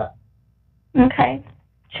appreciate that. Okay,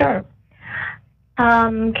 sure.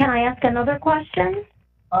 Can I ask another question?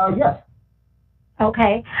 Yes.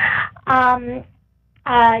 Okay. You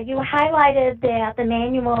highlighted that the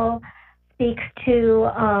manual speaks to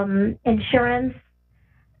insurance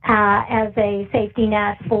as a safety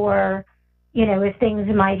net for, if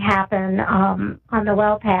things might happen on the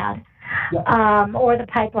well pad, yeah. Or the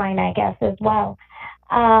pipeline, I guess, as well.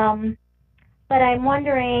 But I'm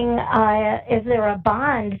wondering, is there a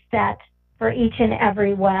bond set for each and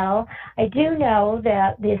every well? I do know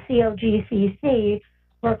that the COGCC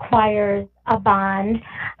requires a bond,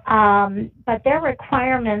 but their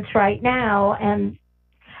requirements right now and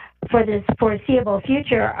for this foreseeable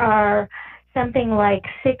future are something like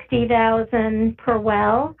 $60,000 per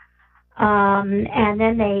well, and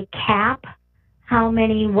then they cap how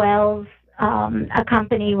many wells a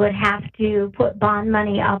company would have to put bond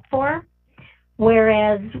money up for,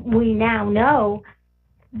 whereas we now know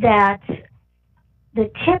that the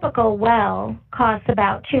typical well costs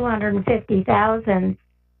about $250,000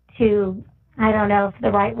 to, I don't know if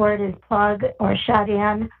the right word is plug or shut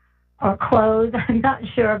in or close. I'm not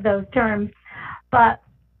sure of those terms, but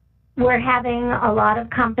we're having a lot of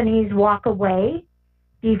companies walk away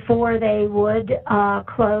before they would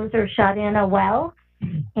close or shut in a well,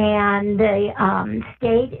 and the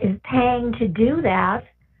state is paying to do that.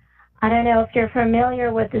 I don't know if you're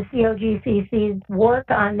familiar with the COGCC's work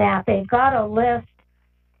on that. They've got a list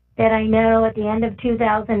that I know at the end of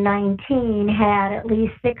 2019 had at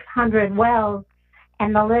least 600 wells,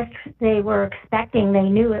 and the list they were expecting, they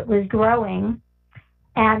knew it was growing,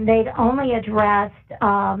 and they'd only addressed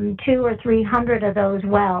 200 or 300 of those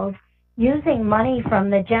wells using money from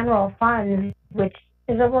the general funds, which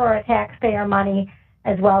is Aurora taxpayer money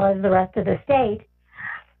as well as the rest of the state.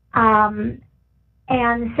 And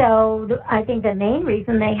so I think the main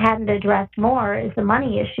reason they hadn't addressed more is the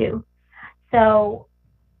money issue. So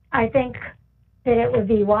I think that it would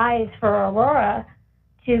be wise for Aurora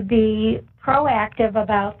to be proactive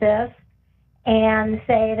about this and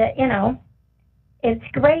say that, it's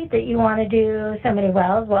great that you want to do so many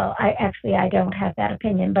wells. Well, I don't have that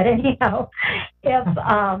opinion, but anyhow, if,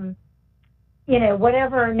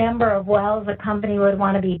 whatever number of wells a company would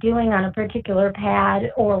want to be doing on a particular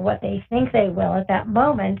pad or what they think they will at that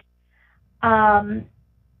moment,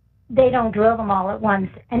 they don't drill them all at once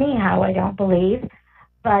anyhow, I don't believe,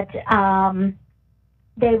 but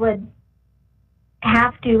they would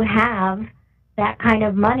have to have that kind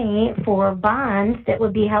of money for bonds that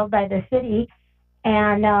would be held by the city.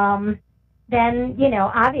 And then,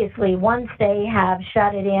 obviously, once they have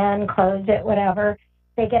shut it in, closed it, whatever,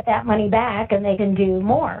 they get that money back and they can do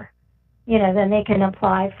more. Then they can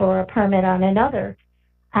apply for a permit on another.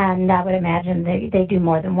 And I would imagine they do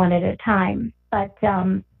more than one at a time. But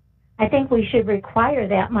I think we should require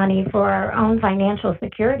that money for our own financial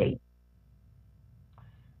security.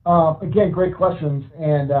 Again, great questions,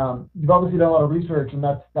 and you've obviously done a lot of research, and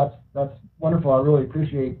that's wonderful. I really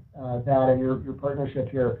appreciate that and your partnership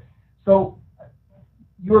here. So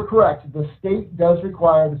you are correct. The state does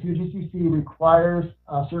require, the COGCC requires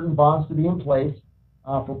certain bonds to be in place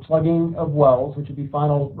for plugging of wells, which would be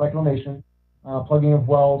final reclamation, plugging of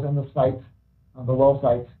wells in the sites, the well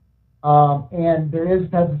sites. And there has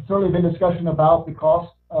certainly been discussion about the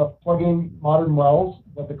cost of plugging modern wells,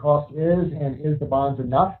 what the cost is, and is the bonds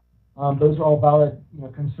enough? Those are all valid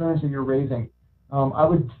concerns that you're raising. I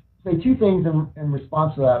would say two things in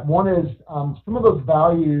response to that. One is some of those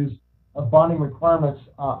values of bonding requirements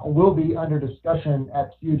will be under discussion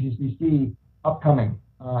at COGCC upcoming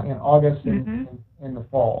in August and in the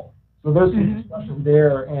fall. So there's some discussion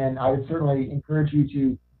there, and I would certainly encourage you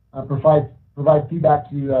to provide feedback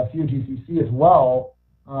to COGCC as well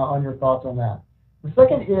on your thoughts on that. The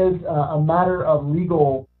second is a matter of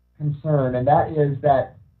legal concern, and that is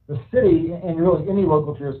that the city, and really any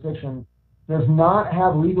local jurisdiction, does not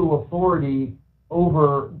have legal authority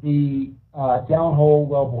over the downhole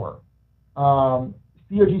wellbore.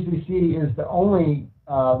 COGCC is the only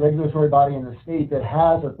regulatory body in the state that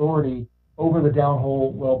has authority over the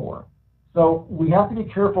downhole wellbore. So we have to be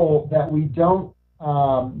careful that we don't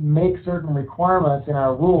make certain requirements in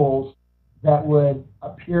our rules that would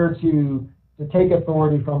appear to take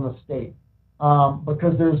authority from the state,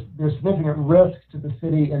 because there's significant risk to the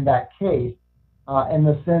city in that case, in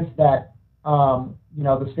the sense that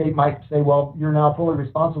the state might say, well, you're now fully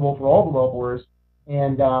responsible for all the wellbores,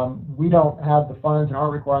 and we don't have the funds and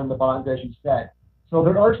aren't requiring the bonds as you said. So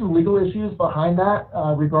there are some legal issues behind that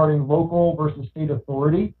regarding local versus state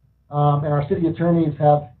authority, and our city attorneys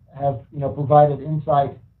have provided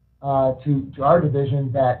insight to our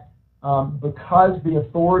division that because the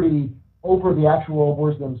authority over the actual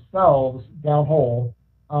wellbores themselves downhole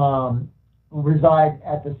reside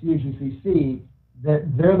at the COGCC,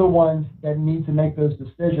 that they're the ones that need to make those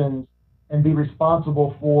decisions and be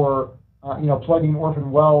responsible for plugging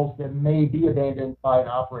orphan wells that may be abandoned by an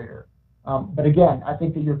operator. But again, I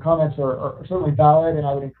think that your comments are certainly valid, and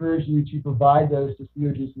I would encourage you to provide those to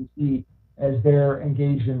COGCC as they're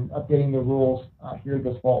engaged in updating the rules here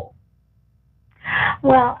this fall.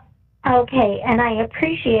 Well, okay, and I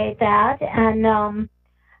appreciate that. And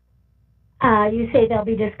you say they'll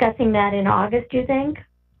be discussing that in August, you think?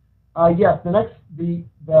 Yes,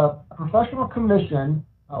 the professional commission,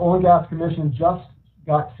 oil and gas commission, just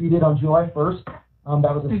got seated on July 1st.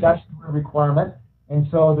 That was a statutory requirement, and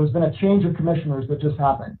so there's been a change of commissioners that just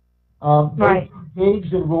happened. Right. They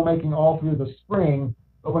engaged in rulemaking all through the spring,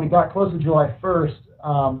 but when it got close to July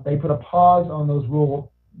 1st, they put a pause on those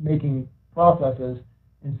rule-making processes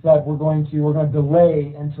and said we're going to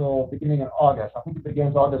delay until beginning of August. I think it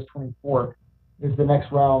begins August 24th is the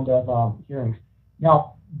next round of hearings.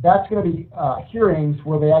 Now, that's going to be hearings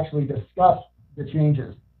where they actually discuss the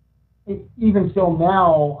changes. Even still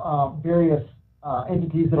now, various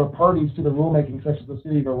entities that are parties to the rulemaking, such as the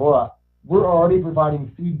City of Aurora, we're already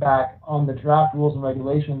providing feedback on the draft rules and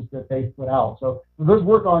regulations that they've put out. So there's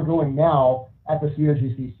work ongoing now at the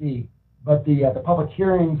COGCC, but the public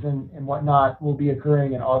hearings and whatnot will be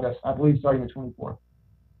occurring in August, I believe, starting the 24th.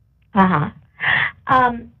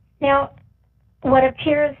 Now, what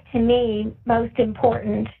appears to me most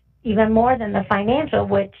important, even more than the financial,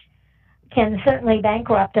 which can certainly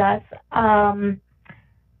bankrupt us,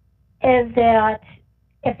 is that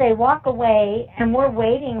if they walk away and we're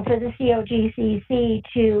waiting for the COGCC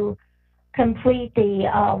to complete the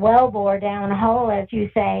wellbore downhole, as you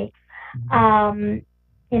say,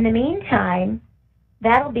 in the meantime,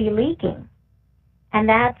 that'll be leaking. And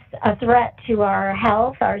that's a threat to our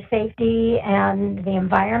health, our safety, and the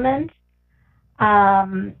environment.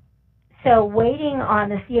 So waiting on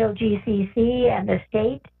the COGCC and the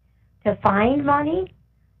state to find money,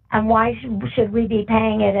 and why should we be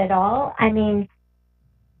paying it at all? I mean,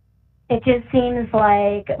 it just seems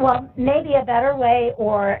like, well, maybe a better way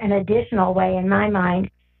or an additional way in my mind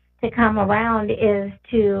to come around is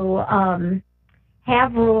to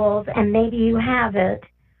have rules, and maybe you have it,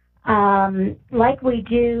 like we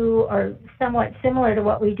do, or somewhat similar to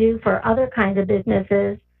what we do for other kinds of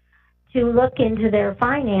businesses, to look into their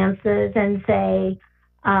finances and say,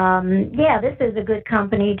 yeah, this is a good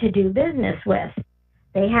company to do business with.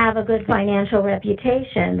 They have a good financial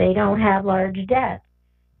reputation. They don't have large debts.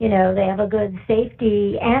 You know, they have a good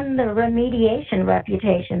safety and the remediation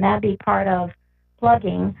reputation. That'd be part of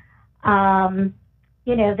plugging.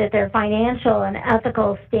 You know, that their financial and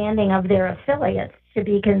ethical standing of their affiliates should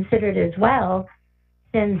be considered as well,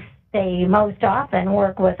 since they most often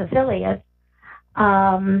work with affiliates.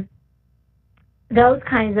 Those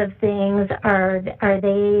kinds of things, are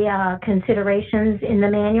they considerations in the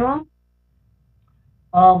manual?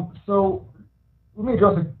 So let me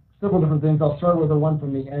address several different things. I'll start with the one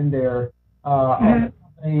from the end there, on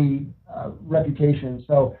the reputation.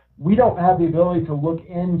 So we don't have the ability to look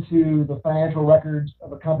into the financial records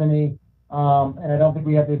of a company, and I don't think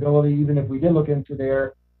we have the ability, even if we did look into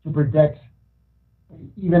there, to predict,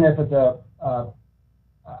 even if it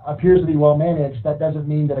appears to be well managed, that doesn't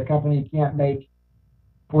mean that a company can't make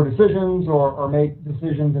poor decisions or make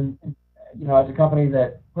decisions, and you know, as a company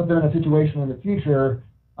that put them in a situation in the future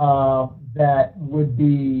that would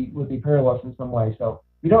be perilous in some way. So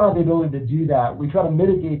we don't have the ability to do that. We try to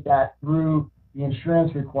mitigate that through the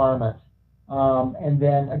insurance requirements, and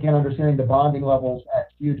then again understanding the bonding levels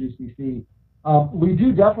at COGCC. We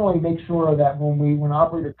do definitely make sure that when an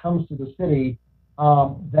operator comes to the city,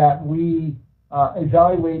 that we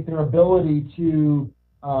evaluate their ability to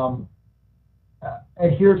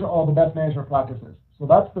adhere to all the best management practices. So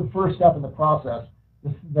that's the first step in the process.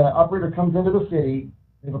 The operator comes into the city.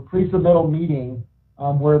 They have a pre-submittal meeting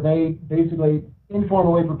where they basically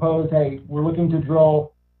informally propose, hey, we're looking to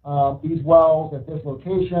drill these wells at this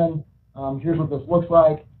location. Here's what this looks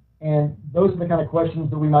like. And those are the kind of questions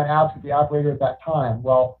that we might ask the operator at that time.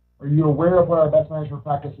 Well, are you aware of what our best management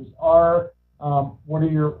practices are? What are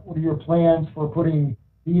your plans for putting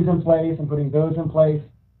these in place and putting those in place?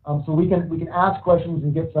 So we can ask questions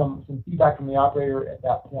and get some feedback from the operator at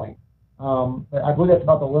that point. But I believe that's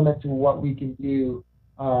about the limit to what we can do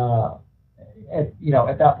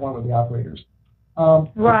at that point with the operators.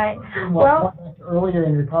 Right. Well, earlier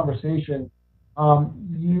in your conversation,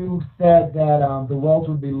 you said that the wells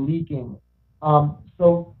would be leaking.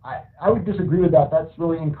 So I would disagree with that. That's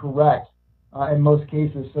really incorrect in most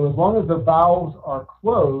cases. So as long as the valves are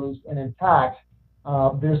closed and intact,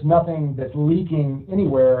 there's nothing that's leaking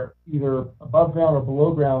anywhere, either above ground or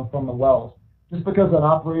below ground from the wells. Just because an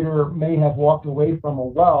operator may have walked away from a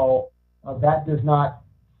well, that does not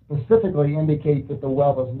specifically indicate that the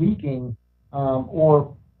well is leaking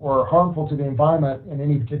or harmful to the environment in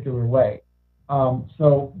any particular way.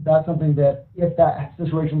 So that's something that, if that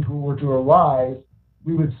situation were to arise,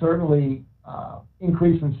 we would certainly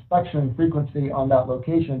increase inspection frequency on that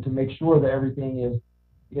location to make sure that everything is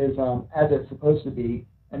as it's supposed to be,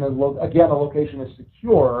 and again, the location is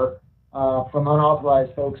secure from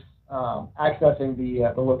unauthorized folks accessing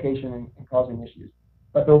the location and causing issues.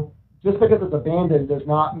 But just because it's abandoned does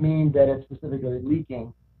not mean that it's specifically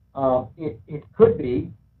leaking. It could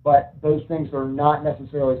be, but those things are not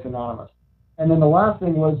necessarily synonymous. And then the last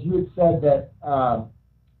thing was, you had said that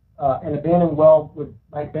an abandoned well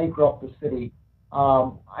might bankrupt the city.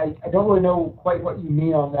 I don't really know quite what you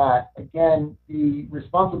mean on that. Again, the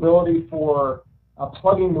responsibility for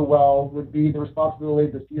plugging the well would be the responsibility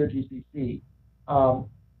of the COGCC.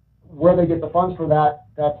 Where they get the funds for that,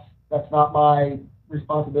 that's not my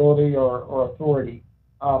responsibility or authority.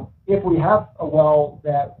 If we have a well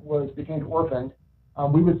that became orphaned,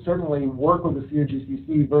 we would certainly work with the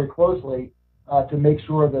COGCC very closely to make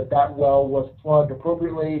sure that well was plugged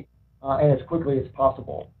appropriately and as quickly as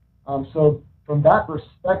possible. So from that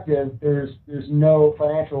perspective, there's no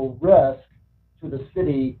financial risk to the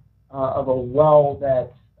city of a well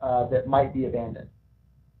that might be abandoned.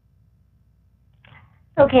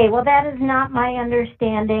 Okay, well, that is not my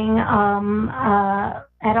understanding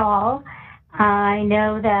at all. I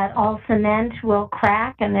know that all cement will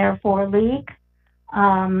crack and therefore leak.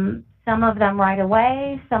 Some of them right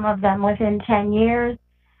away, some of them within 10 years.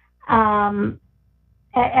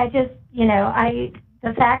 I just,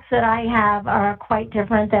 the facts that I have are quite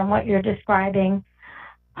different than what you're describing.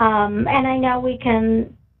 And I know we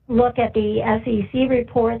can look at the SEC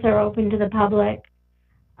reports are open to the public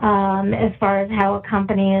as far as how a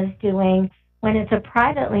company is doing. When it's a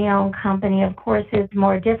privately owned company, of course, it's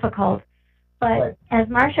more difficult. But right. As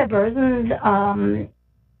Marcia Berzins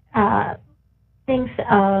thinks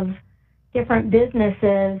of different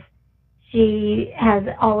businesses, she has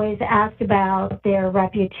always asked about their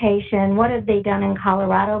reputation. What have they done in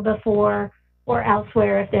Colorado before or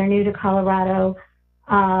elsewhere if they're new to Colorado?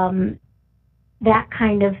 that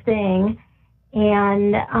kind of thing.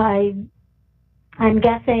 And I'm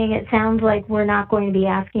guessing it sounds like we're not going to be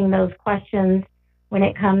asking those questions when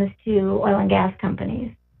it comes to oil and gas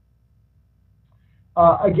companies.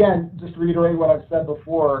 Again, just to reiterate what I've said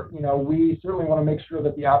before, we certainly want to make sure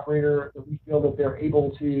that the operator, that we feel that they're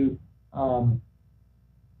able to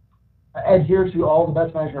adhere to all the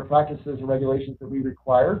best management practices and regulations that we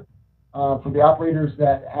require. For the operators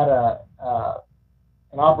that had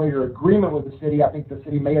an operator agreement with the city, I think the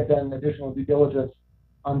city may have done additional due diligence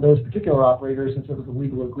on those particular operators since it was a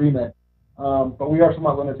legal agreement. But we are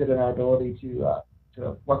somewhat limited in our ability to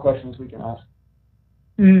what questions we can ask.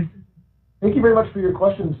 Mm. Thank you very much for your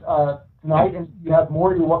questions tonight. And if you have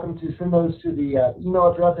more, you're welcome to send those to the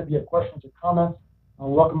email address. If you have questions or comments, I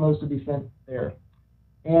welcome those to be sent there.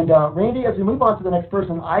 And Randy, as we move on to the next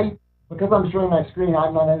person, because I'm showing my screen,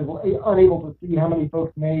 I'm not unable to see how many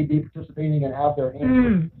folks may be participating and have their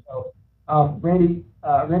hands. So, Randy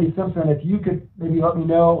Simpson, if you could maybe let me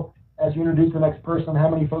know as you introduce the next person how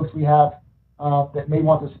many folks we have that may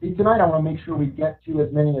want to speak tonight. I want to make sure we get to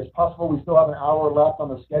as many as possible. We still have an hour left on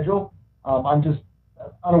the schedule. I'm just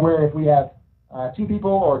unaware if we have 2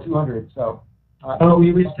 people or 200. So.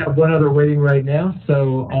 We just have one other waiting right now,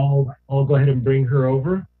 so I'll go ahead and bring her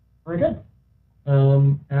over. Very good.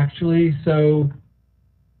 Actually, so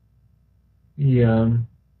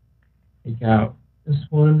take out this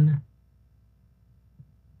one.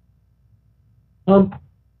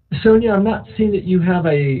 Sonia, I'm not seeing that you have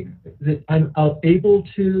that I'm able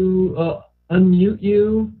to unmute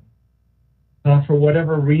you for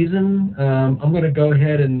whatever reason. I'm going to go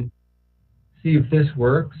ahead and see if this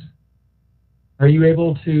works. Are you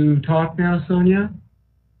able to talk now, Sonia?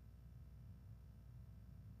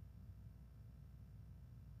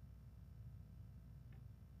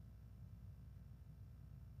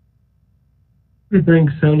 I'm going to bring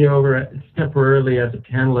Sonia over temporarily as a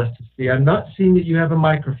panelist to see. I'm not seeing that you have a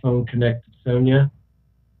microphone connected, Sonia.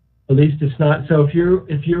 At least it's not. So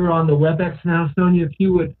if you're on the WebEx now, Sonia, if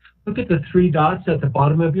you would look at the 3 dots at the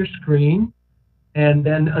bottom of your screen, and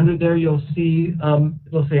then under there you'll see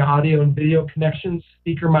it'll say audio and video connections,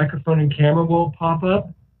 speaker, microphone, and camera will pop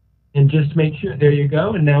up. And just make sure, there you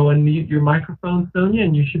go. And now unmute your microphone, Sonia,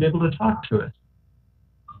 and you should be able to talk to us.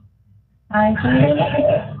 Hi, can you hear me?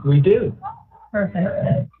 We do.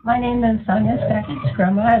 Perfect. My name is Sonia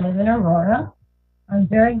Stackett-Scrummer. I live in Aurora. I'm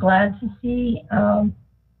very glad to see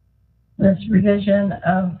this revision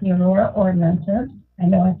of the Aurora ordinances. I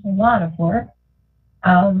know it's a lot of work.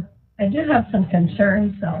 I do have some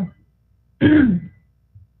concerns, though.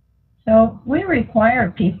 So we require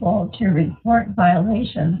people to report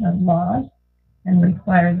violations of laws and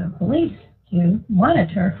require the police to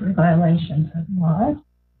monitor for violations of laws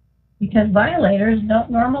because violators don't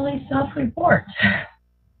normally self-report.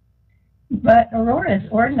 But Aurora's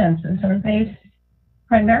ordinances are based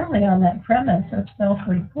primarily on that premise of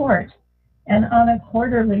self-report and on a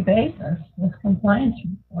quarterly basis with compliance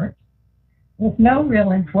reports, with no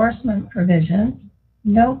real enforcement provisions,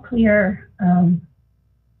 no clear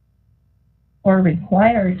or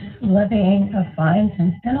required levying of fines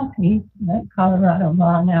and penalties that Colorado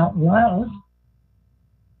law now allows.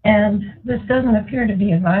 And this doesn't appear to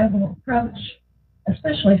be a viable approach,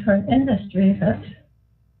 especially for an industry that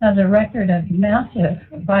has a record of massive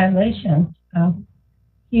violations of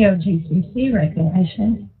COGCC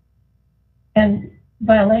regulations and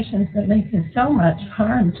violations that lead to so much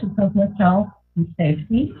harm to public health and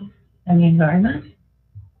safety and the environment.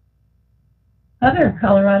 Other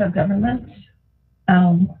Colorado governments,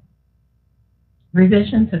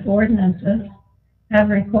 revisions of ordinances have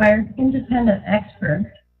required independent experts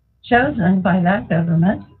chosen by that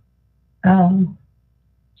government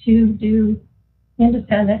to do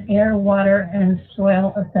independent air, water, and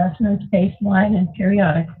soil assessments baseline and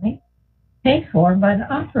periodically, paid for by the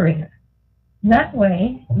operator. That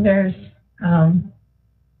way, there's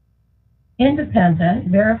independent,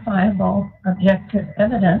 verifiable, objective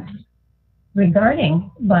evidence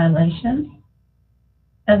regarding violations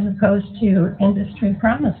as opposed to industry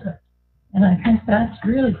promises. And I think that's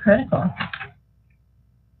really critical.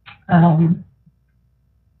 So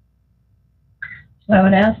I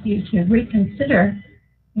would ask you to reconsider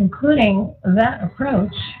including that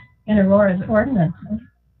approach in Aurora's ordinances.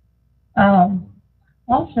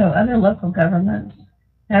 Also, other local governments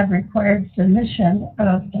have required submission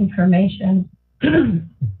of information to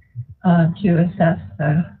assess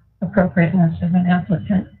the appropriateness of an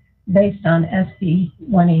applicant based on SB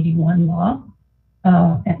 181 law.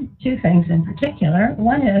 And 2 things in particular.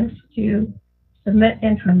 One is to submit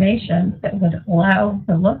information that would allow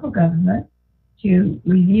the local government to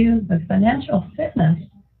review the financial fitness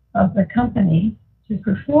of the company to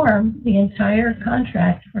perform the entire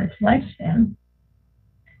contract for its lifespan,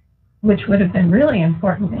 which would have been really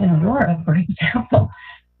important in Aurora, for example,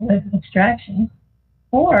 with extraction,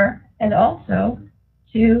 and also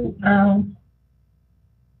to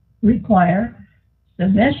require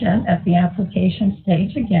submission at the application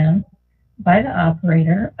stage again by the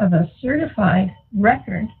operator of a certified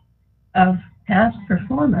record of past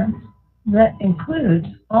performance that includes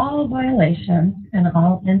all violations and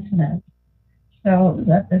all incidents, so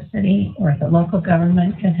that the city or the local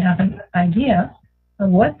government can have an idea of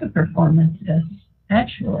what the performance is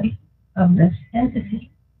actually of this entity.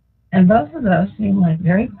 And both of those seem like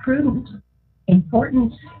very prudent,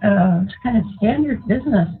 important, kind of standard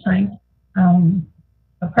business type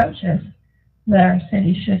approaches that our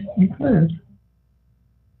city should include.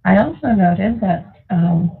 I also noted that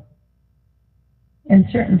in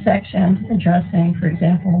certain sections addressing, for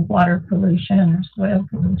example, water pollution or soil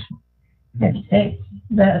pollution, it states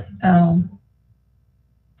that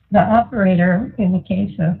the operator, in the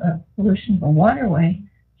case of a pollution of a waterway,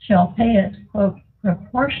 shall pay its, quote,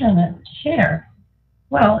 proportionate share.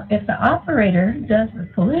 Well, if the operator does the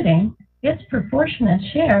polluting, its proportionate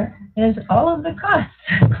share is all of the costs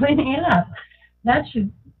of cleaning it up.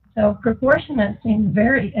 So proportionate seems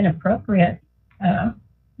very inappropriate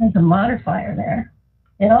as a modifier there.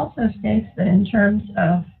 It also states that in terms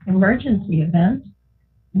of emergency events,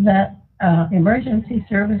 that emergency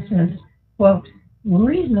services, quote,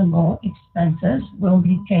 reasonable expenses will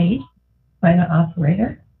be paid by the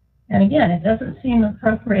operator. And again, it doesn't seem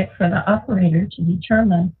appropriate for the operator to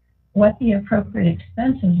determine what the appropriate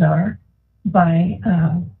expenses are by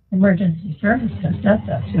emergency services. That's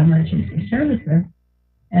up to emergency services.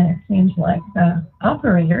 And it seems like the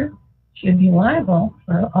operator should be liable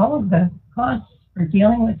for all of the costs for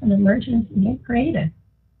dealing with an emergency it created.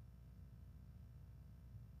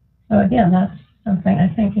 So again, that's something I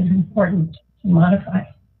think is important to modify.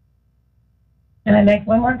 Can I make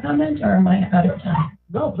one more comment, or am I out of time?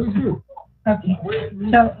 No, please do. Okay.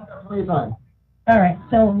 So, plenty of time. All right.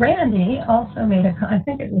 So Randy also made I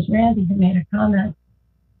think it was Randy who made a comment,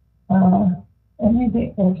 or maybe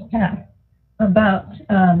it was Pat, about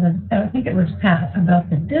I think it was Pat, about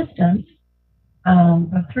the distance of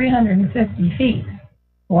 350 feet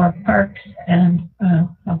for parks and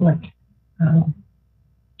public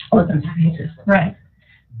open spaces. Right.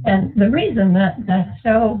 And the reason that that's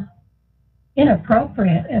so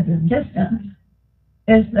inappropriate as a distance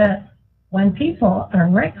is that when people are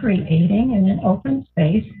recreating in an open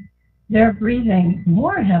space, they're breathing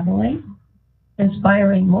more heavily,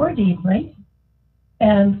 inspiring more deeply,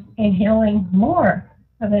 and inhaling more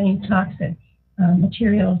of any toxic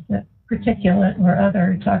materials, that particulate or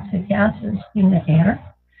other toxic gases in the air.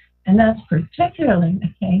 And that's particularly the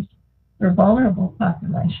case for vulnerable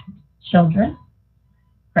populations: children,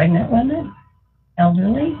 pregnant women,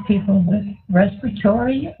 elderly, people with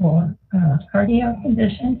respiratory or cardiac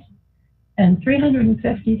conditions. And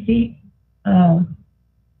 350 feet, I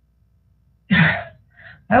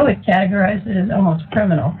would categorize it as almost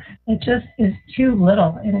criminal. It just is too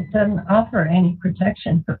little, and it doesn't offer any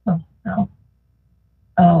protection for public health.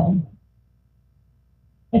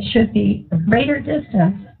 It should be a greater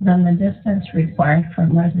distance than the distance required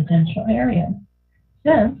from residential areas,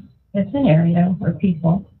 since it's an area where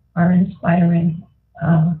people are inspiring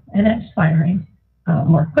and expiring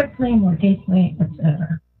more quickly, more deeply,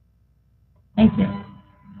 etc. Thank you.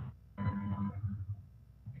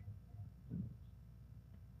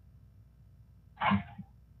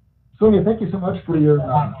 Sonia, thank you so much for your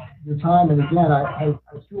time. And again, I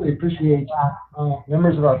truly appreciate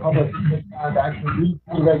members of our public to take time to actually read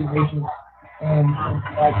the regulations and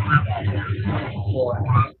provide feedback.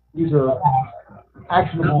 These are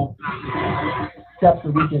actionable steps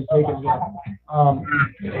that we can take again. I'm a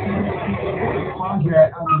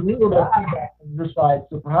little bit of feedback from your side,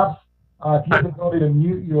 so perhaps if you have the ability to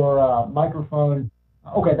mute your microphone.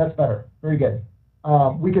 Okay, that's better. Very good.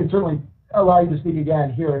 We can certainly allow you to speak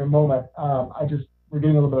again here in a moment. We're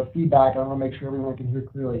getting a little bit of feedback. I want to make sure everyone can hear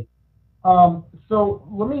clearly. So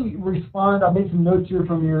let me respond. I made some notes here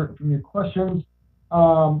from your questions.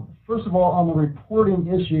 First of all, on the reporting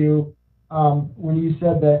issue, when you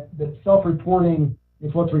said that self-reporting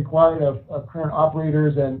is what's required of current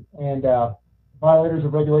operators, and violators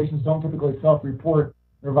of regulations don't typically self-report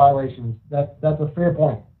their violations. That's a fair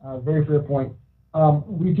point, very fair point.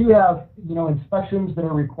 We do have inspections that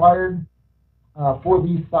are required for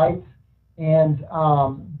these sites, and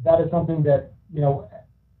that is something that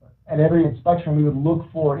at every inspection we would look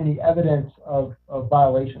for any evidence of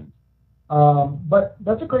violations. But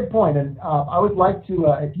that's a great point, and I would like to,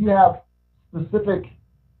 if you have specific,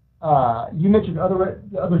 you mentioned other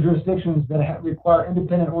jurisdictions that require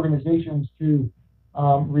independent organizations to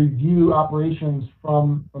review operations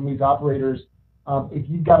from these operators. If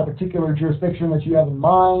you've got a particular jurisdiction that you have in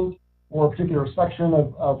mind, or a particular section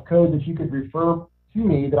of code that you could refer to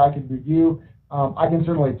me that I could review, I can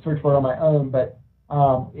certainly search for it on my own, but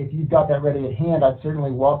if you've got that ready at hand, I'd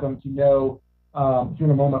certainly welcome to know here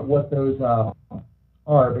in a moment what those are,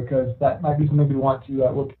 because that might be something we want to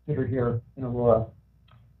we'll consider here in Aurora.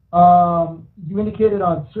 You indicated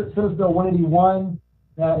on Senate Bill 181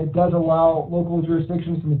 that it does allow local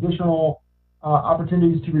jurisdictions some additional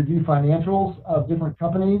opportunities to review financials of different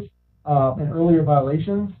companies and earlier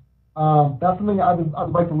violations. That's something I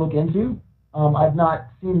would like to look into. I've not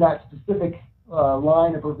seen that specific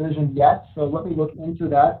line of provision yet, so let me look into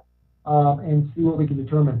that and see what we can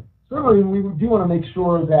determine. Certainly, we do want to make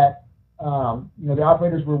sure that the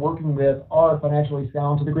operators we're working with are financially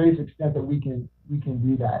sound to the greatest extent that we can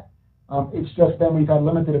do that. It's just then we've had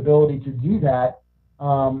limited ability to do that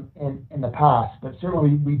in the past, but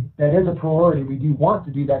certainly that is a priority. We do want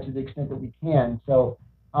to do that to the extent that we can. So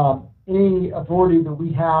any authority that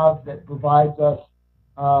we have that provides us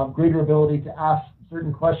greater ability to ask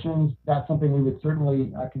certain questions, that's something we would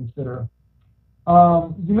certainly consider.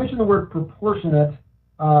 You mentioned the word proportionate,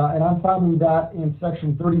 and I'm finding that in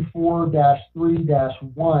section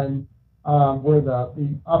 34-3-1, where the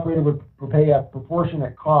operator would pay a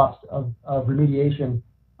proportionate cost of remediation.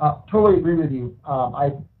 Totally agree with you.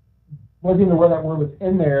 I wasn't even aware that word was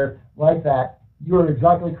in there like that. You are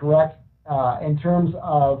exactly correct in terms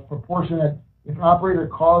of proportionate. If an operator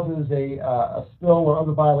causes a spill or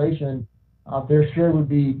other violation, their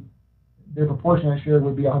proportionate share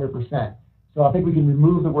would be 100%. So I think we can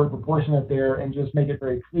remove the word proportionate there and just make it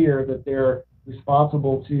very clear that they're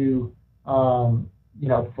responsible to,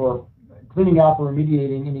 for cleaning up or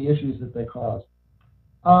remediating any issues that they cause.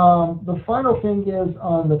 The final thing is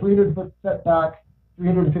on the 300-foot setback,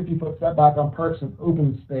 350-foot setback on parks and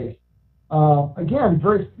open space. Again,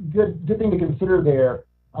 very good thing to consider there.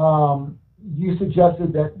 You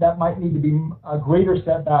suggested that might need to be a greater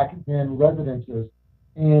setback than residences.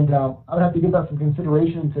 And I would have to give that some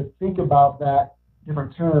consideration to think about that,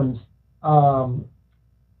 different terms. At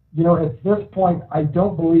this point, I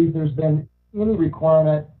don't believe there's been any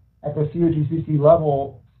requirement at the COGCC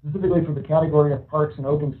level, specifically for the category of parks and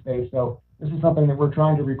open space. So this is something that we're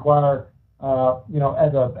trying to require,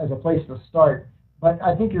 as a place to start. But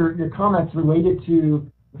I think your comments related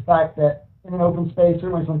to the fact that in an open space,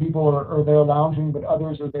 certainly some people are there lounging, but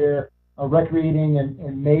others are there recreating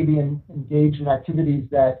and maybe engaged in activities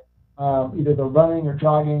that either they're running or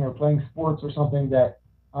jogging or playing sports or something that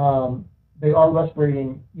they are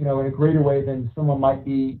respirating, in a greater way than someone might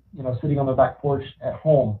be, sitting on the back porch at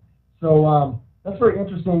home. So that's very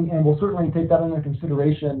interesting, and we'll certainly take that into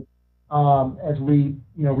consideration as we,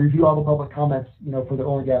 review all the public comments, for the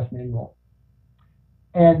oil and gas manual.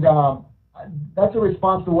 And that's a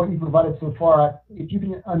response to what you provided so far. If you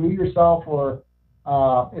can unmute yourself, or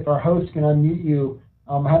if our host can unmute you,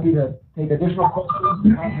 I'm happy to take additional questions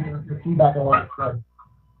and have your feedback on what you said.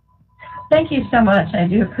 Thank you so much. I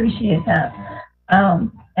do appreciate that.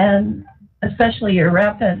 And especially your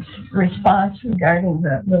rapid response regarding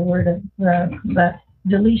the word of the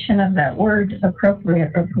deletion of that word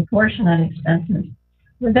appropriate or proportionate expenses.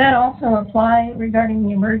 Would that also apply regarding the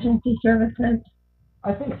emergency services?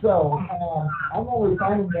 I think so. I'm only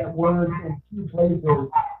finding that word in two places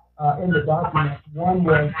in the document. One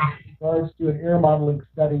was in regards to an air modeling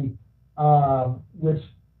study, which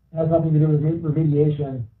has nothing to do with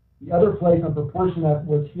remediation. The other place on proportionate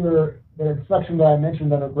was here, the section that I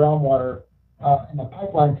mentioned under groundwater, in the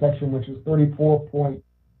pipeline section, which is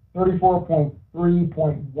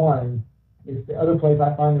 34.3.1, is the other place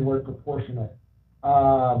I find the word proportionate.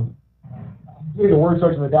 The word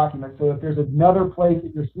search in the document, so if there's another place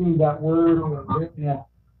that you're seeing that word or written at,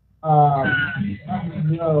 I'll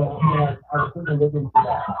certainly look into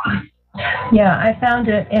that. Yeah, I found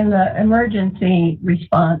it in the emergency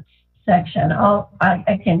response section.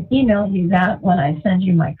 I can email you that when I send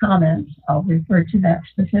you my comments. I'll refer to that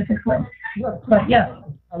specifically. But yeah,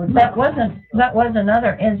 that was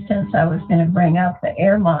another instance I was going to bring up, the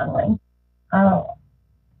air modeling.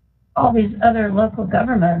 All these other local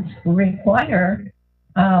governments require,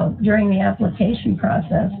 during the application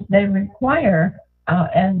process, they require,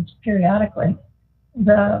 and periodically,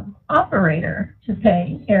 the operator to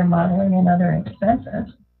pay air modeling and other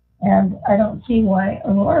expenses. And I don't see why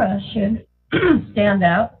Aurora should stand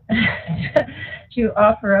out to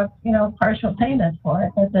offer up, partial payment for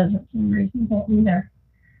it. That doesn't seem reasonable either.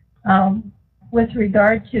 With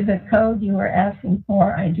regard to the code you were asking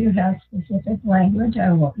for, I do have specific language.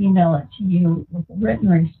 I will email it to you with a written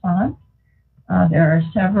response. There are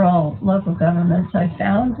several local governments I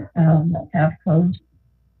found that have codes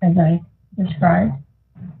as I described.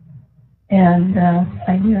 And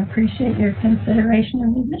I do appreciate your consideration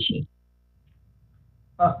of these issues.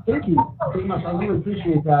 Thank you very much. I really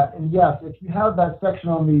appreciate that. And yes, if you have that section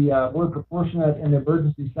on the word proportionate in the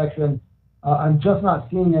emergency section, I'm just not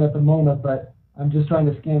seeing it at the moment, but I'm just trying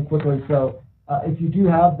to scan quickly. So if you do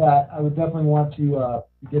have that, I would definitely want to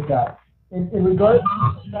get that. In regards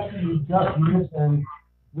to the section you just mentioned,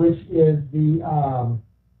 which is the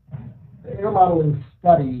air modeling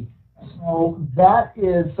study, so that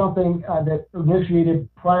is something that initiated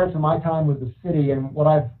prior to my time with the city, and what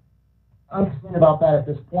I've understand about that at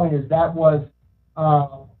this point is that was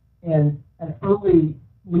an early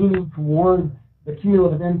leaning toward the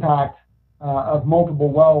cumulative impact of multiple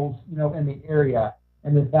wells, in the area,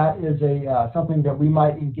 and that is something that we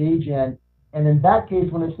might engage in. And in that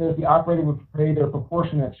case, when it says the operator would pay their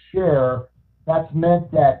proportionate share, that's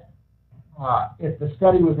meant that if the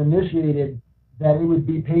study was initiated, that it would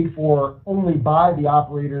be paid for only by the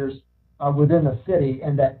operators within the city,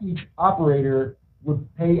 and that each operator would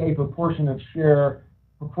pay a proportionate share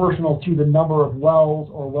proportional to the number of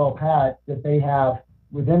wells or well pads that they have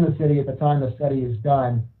within the city at the time the study is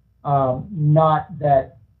done. Not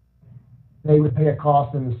that they would pay a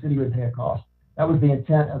cost and the city would pay a cost. That was the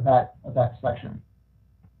intent of that section.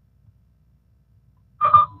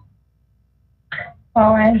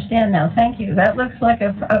 Oh, I understand now. Thank you. That looks like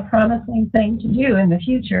a promising thing to do in the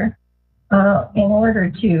future in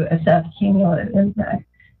order to assess cumulative impact.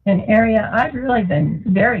 An area I've really been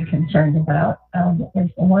very concerned about is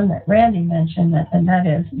the one that Randy mentioned, and that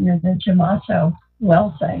is near the Jamaso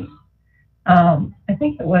well site. I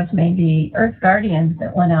think it was maybe Earth Guardians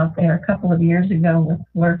that went out there a couple of years ago with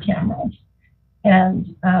FLIR cameras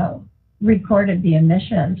and recorded the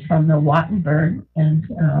emissions from the Wattenberg and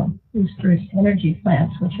Spruce energy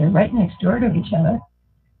plants, which are right next door to each other.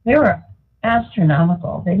 They were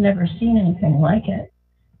astronomical. They'd never seen anything like it.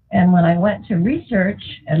 And when I went to research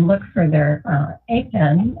and look for their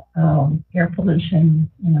APEN, air pollution,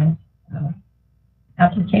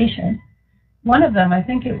 application, one of them, I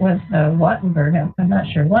think it was Wattenberg, I'm not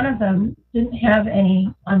sure, one of them didn't have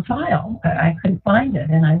any on file. I couldn't find it,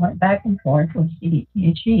 and I went back and forth with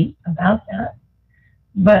CDPHE about that.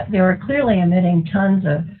 But they were clearly emitting tons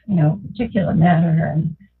of, particulate matter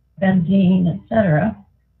and benzene, et cetera,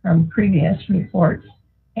 from previous reports.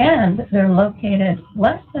 And they're located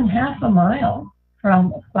less than half a mile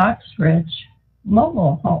from Fox Ridge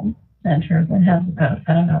Mobile Home Center that has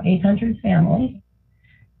about, 800 families.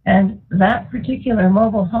 And that particular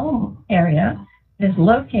mobile home area is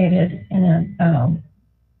located in a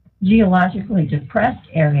geologically depressed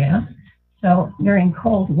area. So during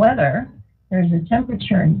cold weather, there's a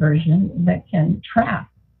temperature inversion that can trap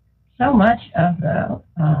so much of the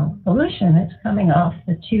pollution that's coming off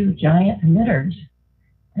the two giant emitters.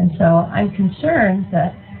 And so I'm concerned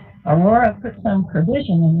that Aurora put some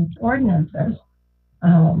provision in its ordinances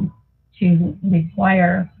to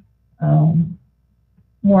require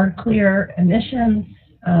more clear emissions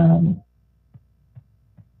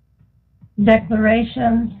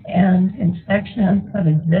declarations and inspections of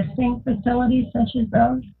existing facilities such as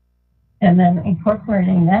those, and then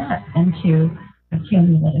incorporating that into a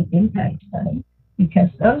cumulative impact study, because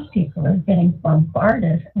those people are getting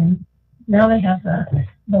bombarded, and now they have the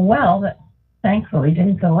well that thankfully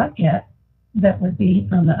didn't go up yet that would be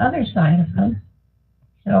on the other side of them.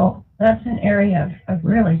 So that's an area of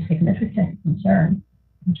really significant concern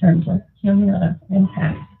in terms of cumulative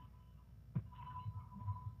impact.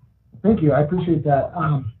 Thank you. I appreciate that.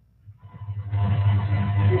 The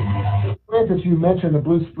plant that you mentioned, the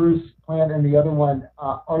Blue Spruce plant and the other one,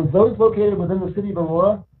 are those located within the city of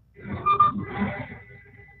Aurora?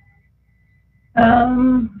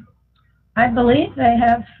 I believe they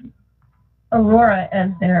have Aurora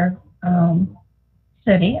as their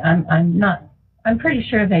city. I'm pretty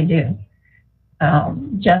sure they do.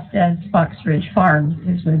 Just as Fox Ridge Farms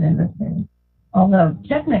is within the city. Although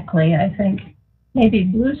technically, I think maybe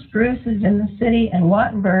Blue Spruce is in the city, and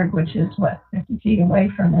Wattenberg, which is 50 feet away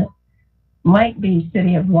from it, might be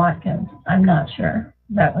City of Watkins. I'm not sure.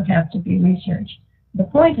 That would have to be researched. The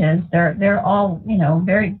point is, they're all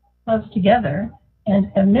very close together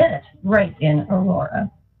and emit right in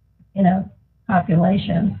Aurora, in a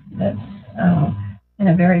population that's in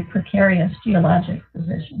a very precarious geologic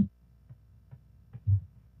position.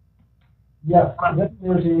 Yes, I definitely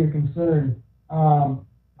understand your concern.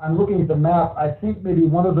 I'm looking at the map. I think maybe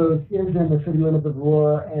one of those is in the city limits of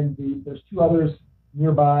Aurora, and there's two others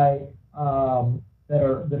nearby that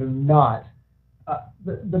are not.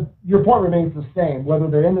 Your point remains the same, whether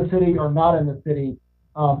they're in the city or not in the city.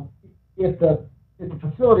 If the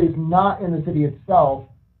facility is not in the city itself,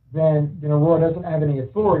 then Aurora doesn't have any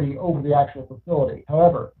authority over the actual facility.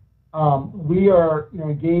 However, we are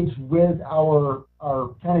engaged with our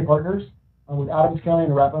county partners, with Adams County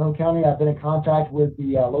and Arapahoe County. I've been in contact with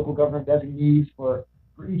the local government designees for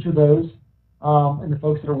each of those, and the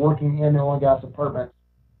folks that are working in the oil and gas departments.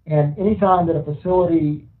 And anytime that a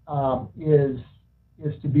facility is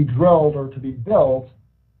to be drilled or to be built,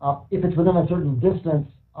 if it's within a certain distance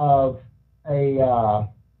of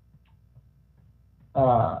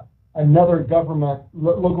another government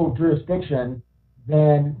local jurisdiction,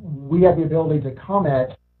 then we have the ability to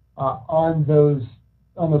comment on those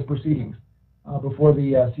proceedings before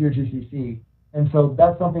the CRGCC. And so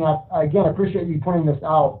that's something I again appreciate you pointing this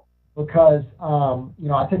out, because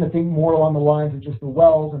I tend to think more along the lines of just the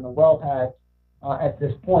wells and the well pads at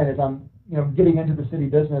this point, as I'm getting into the city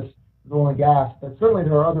business with oil and gas. But certainly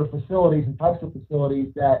there are other facilities and types of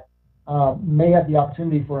facilities that may have the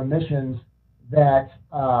opportunity for emissions that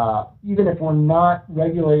even if we're not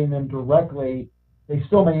regulating them directly, they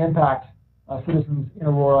still may impact citizens in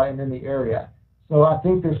Aurora and in the area. So I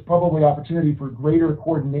think there's probably opportunity for greater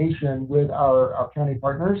coordination with our county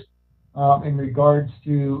partners in regards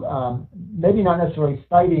to maybe not necessarily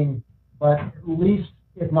citing, but at least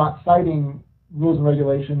if not citing rules and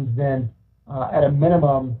regulations, then at a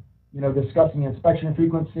minimum, discussing inspection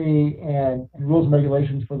frequency and rules and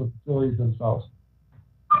regulations for the facilities themselves.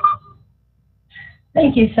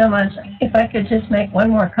 Thank you so much. If I could just make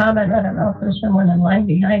one more comment, I don't know if there's someone in line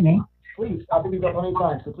behind me. Please, I think we've got plenty of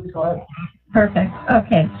time, so please go ahead. Perfect.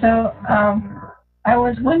 Okay, so I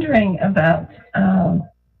was wondering about,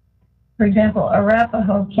 for example,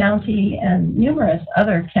 Arapahoe County and numerous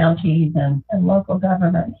other counties and local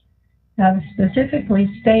governments have specifically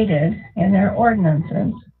stated in their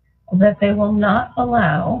ordinances that they will not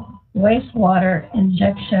allow wastewater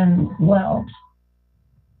injection wells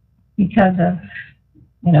because of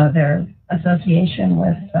their association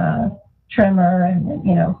with tremor and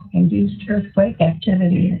induced earthquake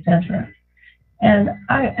activity, etc. And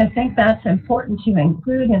I think that's important to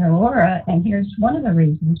include in Aurora, and here's one of the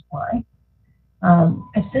reasons why.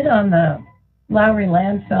 I sit on the Lowry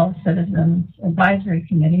Landfill Citizens Advisory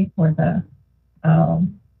Committee for the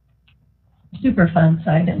Superfund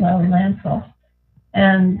site at Lowry Landfill,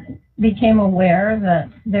 and became aware that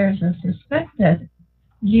there's a suspected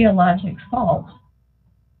geologic fault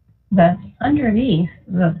that's underneath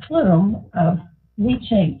the plume of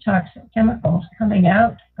leachate toxic chemicals coming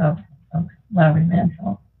out of Lowry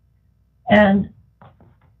Landfill. And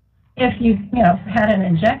if you had an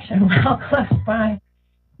injection well close by,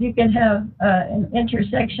 you could have an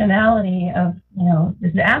intersectionality of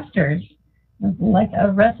disasters, like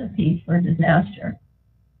a recipe for disaster.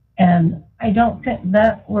 And I don't think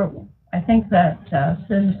that I think that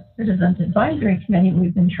Citizens Advisory Committee,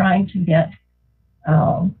 we've been trying to get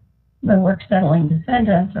the work settling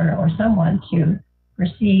defendants or someone to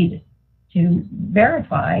proceed to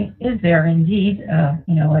verify, is there indeed a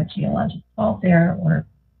geologic fault there, or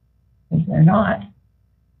is there not?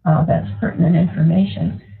 That's pertinent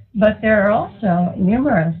information. But there are also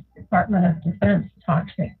numerous Department of Defense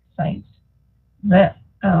toxic sites that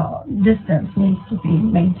distance needs to be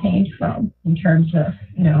maintained from in terms of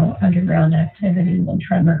underground activity and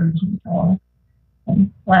tremors and so on,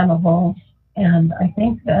 and flammables. And I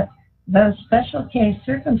think that those special case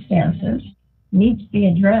circumstances need to be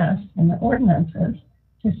addressed in the ordinances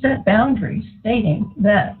to set boundaries stating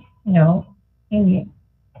that in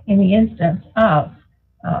the instance of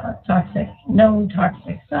known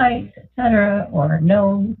toxic sites, etc., or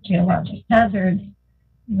known geologic hazards,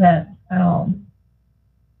 that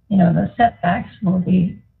the setbacks will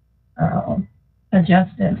be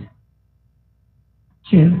adjusted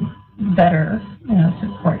to better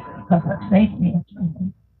support public safety or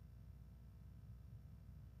something.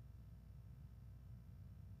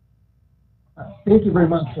 Thank you very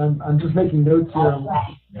much. I'm just making notes here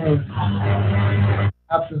and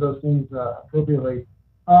capture those things appropriately.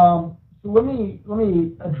 So let me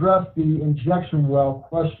address the injection well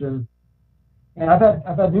question. And I've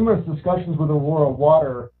had numerous discussions with Aurora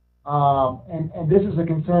Water, and this is a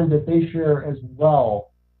concern that they share as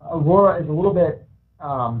well. Aurora is a little bit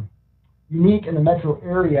unique in the metro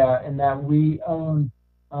area in that we own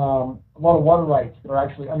a lot of water rights that are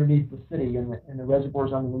actually underneath the city and the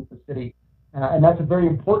reservoirs underneath the city. And that's very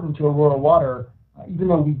important to Aurora Water, even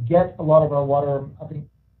though we get a lot of our water, I think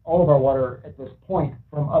all of our water at this point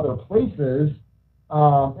from other places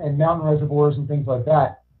and mountain reservoirs and things like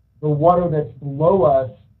that. The water that's below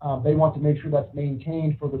us, they want to make sure that's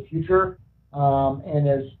maintained for the future. And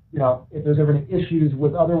as you know, if there's ever any issues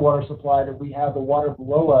with other water supply, that we have the water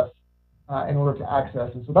below us in order to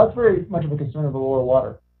access. And so that's very much of a concern of Aurora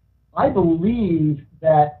Water. I believe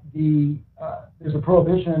that there's a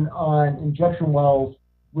prohibition on injection wells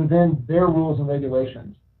within their rules and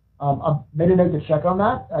regulations. I've made a note to check on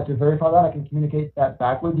that, to verify that. I can communicate that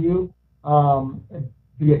back with you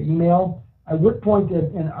via email. I would point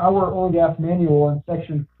that in our oil and gas manual in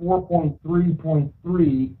section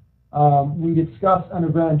 4.3.3, we discuss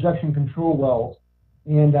underground injection control wells.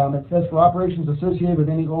 And it says, for operations associated with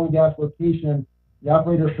any oil and gas location, the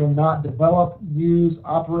operator shall not develop, use,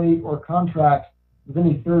 operate, or contract with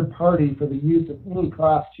any third party for the use of any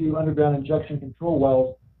Class 2 underground injection control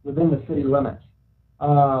wells within the city limits.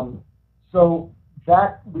 So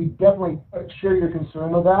that, we definitely share your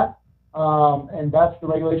concern with that. And that's the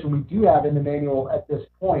regulation we do have in the manual at this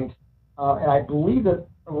point. And I believe that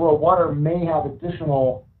Aurora Water may have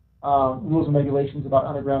additional rules and regulations about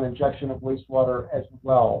underground injection of wastewater as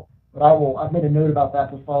well. But I've made a note about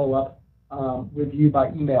that to follow up with you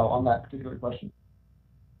by email on that particular question.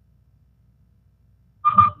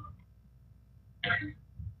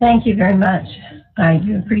 Thank you very much. I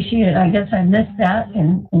do appreciate it. I guess I missed that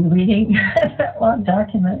in reading that long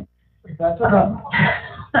document. That's okay.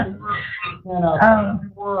 Okay.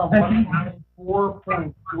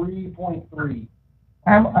 4.3.3.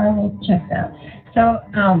 I will check that. So,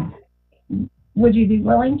 would you be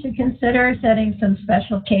willing to consider setting some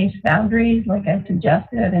special case boundaries, like I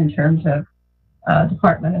suggested, in terms of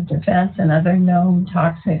Department of Defense and other known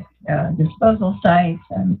toxic disposal sites,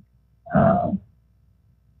 and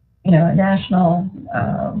a national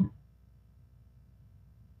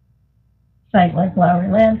site like Lowry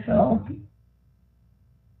Landfill?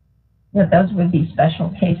 That those would be special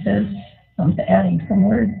cases. So adding some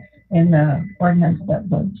words in the ordinance that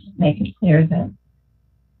would make it clear that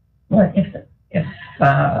if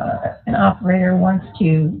an operator wants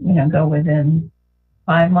to go within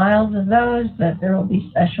 5 miles of those, that there will be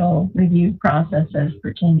special review processes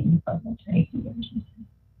pertaining to public safety agencies.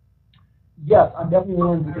 Yes, I'm definitely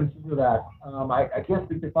willing to consider that. I can't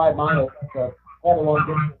speak to 5 miles. That's quite a long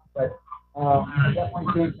distance, but I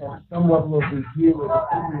definitely think that some level of review is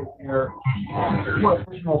appropriate here. More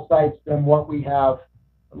additional sites than what we have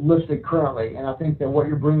listed currently, and I think that what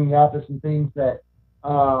you're bringing up is some things that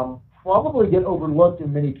probably get overlooked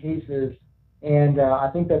in many cases, and I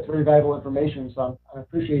think that's very valuable information. So I'm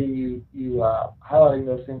appreciating you highlighting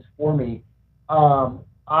those things for me. I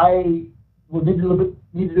will need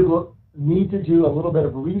to do a little bit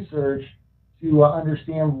of research to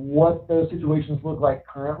understand what those situations look like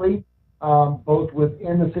currently, both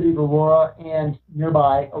within the city of Aurora and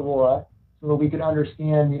nearby Aurora, so that we can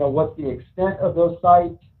understand, what's the extent of those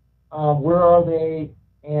sites, where are they,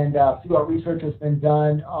 and see what research has been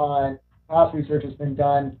done past research has been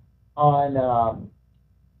done on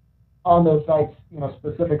those sites,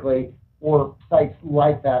 specifically, or sites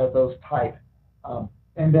like that of those type.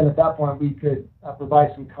 And then at that point, we could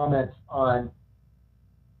provide some comments on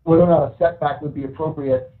whether or not a setback would be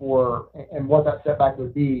appropriate for, and what that setback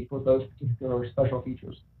would be for those particular special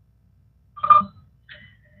features.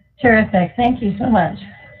 Terrific. Thank you so much.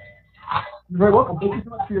 You're very welcome. Thank you so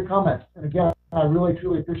much for your comments. And again, I really,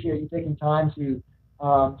 truly appreciate you taking time to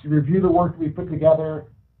review the work we put together.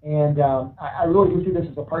 And I really do see this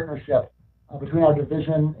as a partnership between our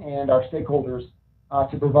division and our stakeholders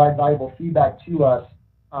to provide valuable feedback to us.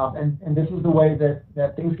 And this is the way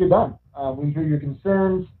that things get done. We hear your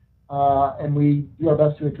concerns, and we do our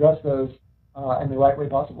best to address those in the right way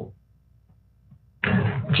possible.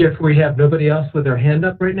 Jeff, we have nobody else with their hand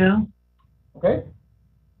up right now. Okay.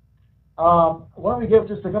 Why don't we give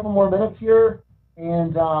just a couple more minutes here,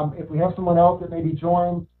 and if we have someone else that maybe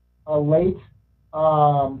joined late,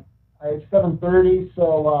 it's 7:30,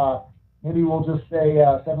 so maybe we'll just say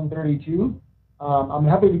 7:32. I'm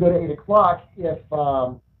happy to go to 8 o'clock if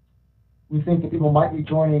we think that people might be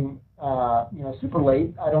joining, super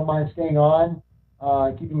late. I don't mind staying on,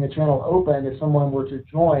 keeping the channel open if someone were to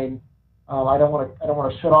join. I don't want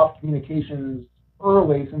to shut off communications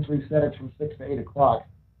early, since we've set it from 6 to 8 o'clock.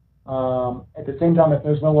 At the same time, if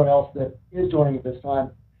there's no one else that is joining at this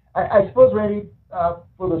time, I suppose, Randy,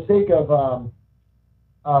 for the sake of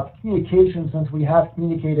communication, since we have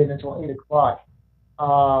communicated until 8 o'clock,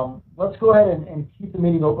 let's go ahead and keep the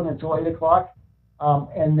meeting open until 8 o'clock,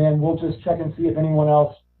 and then we'll just check and see if anyone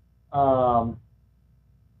else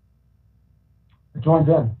joins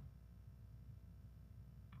in.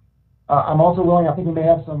 I'm also willing, I think we may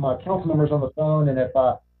have some council members on the phone, and if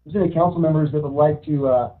there's any council members that would like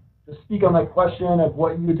to speak on that question of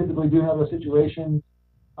what you would typically do in other situations,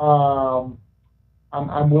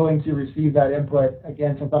 I'm willing to receive that input.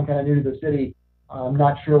 Again, since I'm kind of new to the city, I'm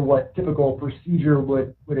not sure what typical procedure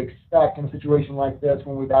would expect in a situation like this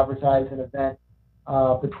when we've advertised an event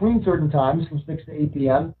between certain times from 6 to 8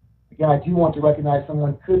 p.m. Again, I do want to recognize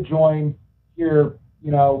someone could join here,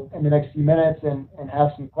 in the next few minutes and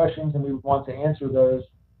have some questions, and we would want to answer those.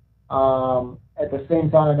 At the same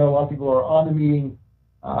time, I know a lot of people are on the meeting,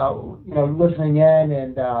 listening in,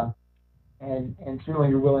 and certainly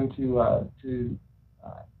you're willing to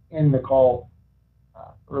end the call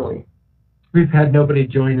early. We've had nobody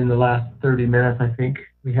join in the last 30 minutes. I think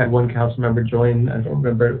we had one council member join. I don't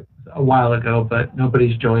remember, a while ago, but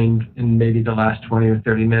nobody's joined in maybe the last 20 or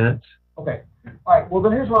 30 minutes. Okay. All right. Well,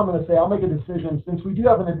 then here's what I'm going to say. I'll make a decision. Since we do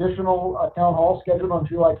have an additional town hall scheduled on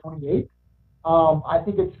July 28th, I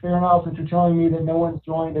think it's fair now, since you're telling me that no one's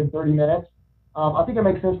joined in 30 minutes, I think it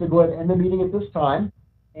makes sense to go ahead and end the meeting at this time.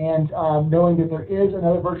 And knowing that there is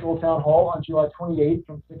another virtual town hall on July 28th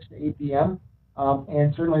from 6 to 8 p.m.,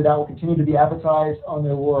 and certainly that will continue to be advertised on the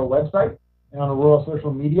Aurora website and on Aurora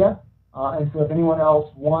social media. And so if anyone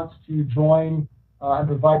else wants to join and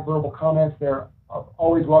provide verbal comments, they're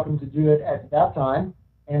always welcome to do it at that time.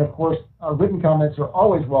 And of course, written comments are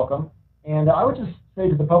always welcome. And I would just say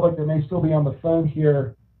to the public that may still be on the phone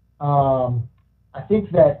here, I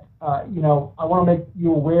think that, I want to make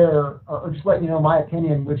you aware, or just let you know my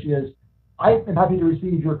opinion, which is I am happy to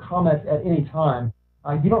receive your comments at any time.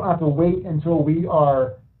 You don't have to wait until we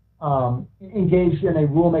are engaged in a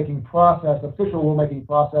rulemaking process, official rulemaking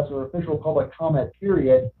process, or official public comment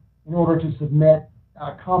period in order to submit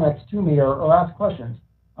comments to me or ask questions.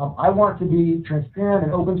 I want to be transparent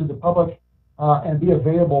and open to the public and be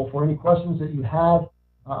available for any questions that you have.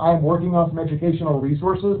 I am working on some educational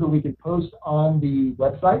resources that we can post on the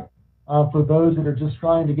website for those that are just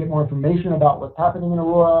trying to get more information about what's happening in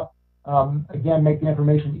Aurora. Again, make the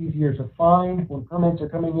information easier to find when permits are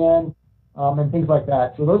coming in, and things like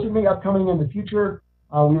that. So those are going to be upcoming in the future.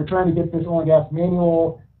 We were trying to get this oil and gas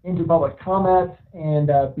manual into public comment and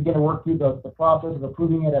begin to work through the process of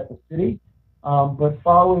approving it at the city. But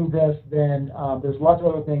following this, then there's lots of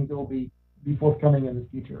other things that will be forthcoming in the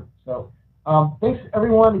future. So thanks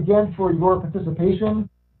everyone again for your participation.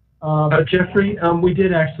 Jeffrey, we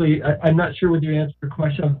did actually, I'm not sure whether you answered your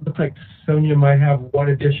question. It looks like Sonia might have one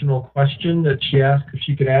additional question that she asked if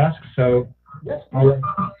she could ask. So yes,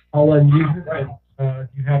 I'll unmute her.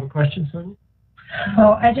 Do you have a question, Sonia?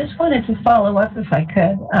 Oh, I just wanted to follow up if I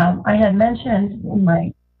could. I had mentioned in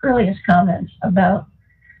my earliest comments about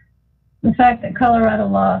the fact that Colorado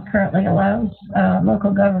law currently allows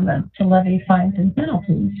local governments to levy fines and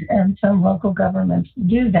penalties, and some local governments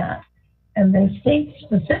do that. And they state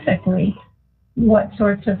specifically what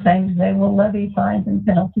sorts of things they will levy fines and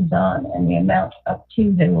penalties on, and the amount up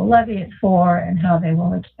to they will levy it for, and how they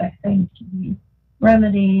will expect things to be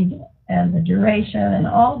remedied, and the duration, and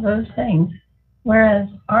all those things. Whereas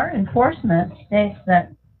our enforcement states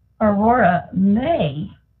that Aurora may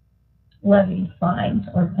levy fines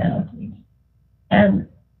or penalties. And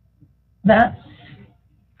that's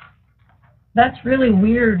really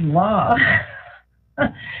weird law.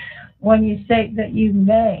 When you state that you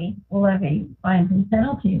may levy fines and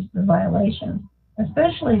penalties for violations,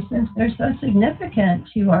 especially since they're so significant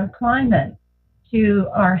to our climate, to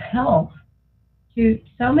our health, to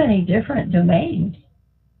so many different domains.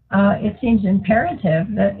 It seems imperative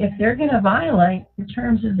that if they're going to violate the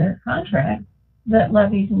terms of their contract, that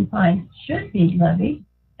levies and fines should be levied.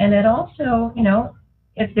 And it also,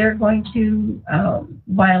 if they're going to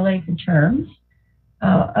violate the terms,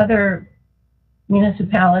 other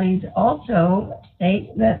municipalities also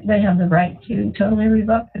state that they have the right to totally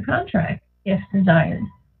revoke the contract if desired,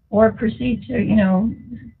 or proceed to,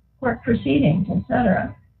 court proceedings,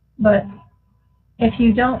 etc. But if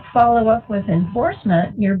you don't follow up with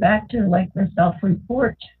enforcement, you're back to like the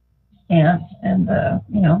self-report stance, and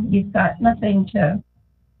you've got nothing to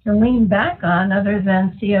lean back on other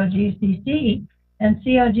than COGCC, and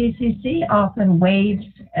COGCC often waives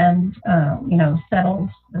and settles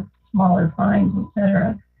the smaller fines,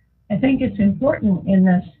 etc. I think it's important in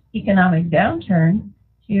this economic downturn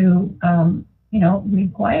to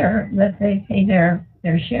require that they pay their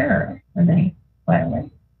share when they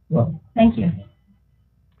violate. Well, thank you.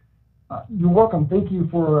 You're welcome. Thank you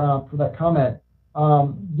for that comment.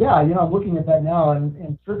 I'm looking at that now,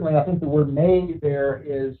 and certainly I think the word may there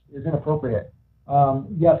is inappropriate.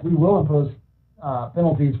 Yes, we will impose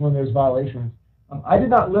penalties when there's violations. I did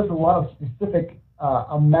not list a lot of specific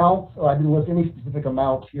amounts, or I didn't list any specific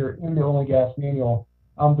amounts here in the oil and gas manual.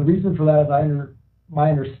 The reason for that is my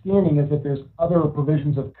understanding is that there's other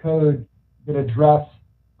provisions of code that address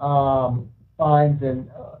fines and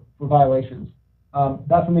for violations.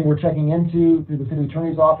 That's something we're checking into through the city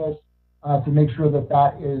attorney's office to make sure that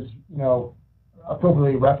that is,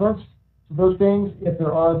 appropriately referenced to those things. If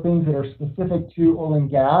there are things that are specific to oil and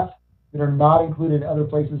gas that are not included in other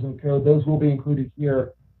places in code, those will be included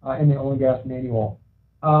here in the oil and gas manual.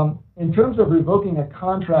 In terms of revoking a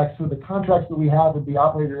contract, so the contracts that we have with the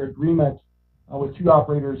operator agreements with 2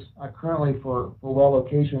 operators currently for well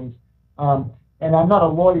locations. And I'm not a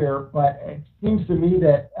lawyer, but it seems to me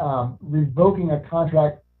that revoking a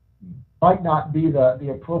contract might not be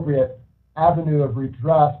the appropriate avenue of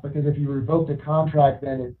redress, because if you revoked a contract,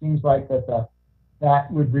 then it seems like that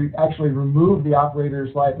would actually remove the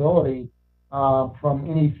operator's liability from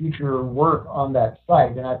any future work on that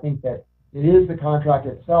site. And I think that it is the contract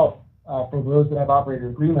itself for those that have operator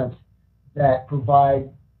agreements that provide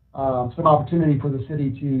some opportunity for the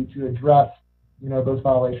city to address, those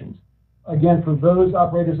violations. Again, for those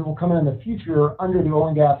operators that will come in the future under the oil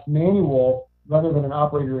and gas manual rather than an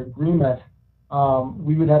operator agreement,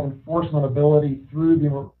 we would have enforcement ability through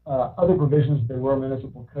the other provisions of the Aurora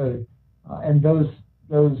Municipal Code, and those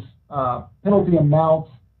penalty amounts.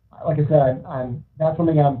 Like I said, that's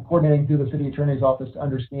something I'm coordinating through the city attorney's office to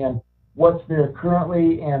understand what's there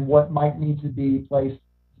currently and what might need to be placed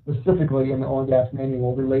specifically in the oil and gas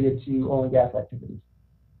manual related to oil and gas activities.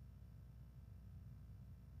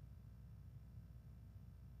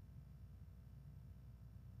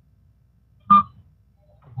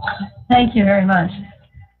 Thank you very much.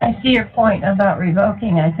 I see your point about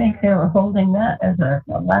revoking. I think they were holding that as a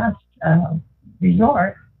last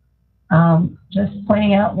resort, just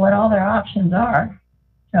pointing out what all their options are.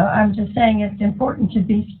 So I'm just saying it's important to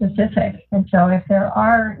be specific. And so if there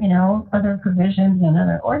are, other provisions and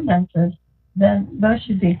other ordinances, then those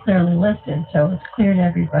should be clearly listed so it's clear to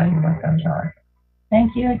everybody what those are.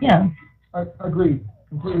 Thank you again. I agree.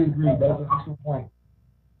 Completely agree. That's an excellent point.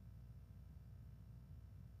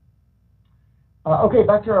 Okay,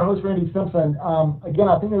 back to our host, Randy Simpson. Again,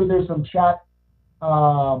 I think there's some chat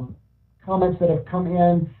comments that have come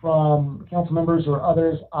in from council members or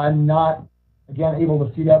others. I'm not, again, able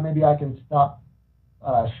to see that. Maybe I can stop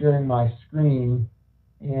sharing my screen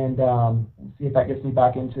and see if that gets me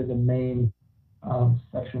back into the main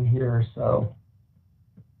section here. So,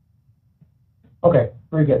 okay,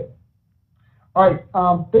 very good. All right,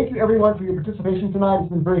 thank you everyone for your participation tonight. It's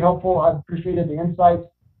been very helpful. I've appreciated the insights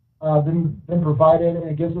been provided, and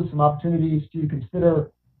it gives us some opportunities to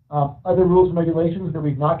consider other rules and regulations that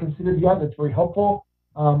we've not considered yet. That's very helpful.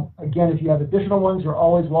 Again, if you have additional ones, you're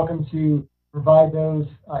always welcome to provide those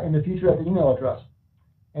in the future at the email address.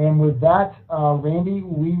 And with that, Randy,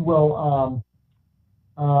 we will,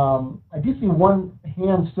 I do see one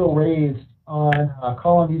hand still raised on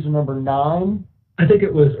column user number 9. I think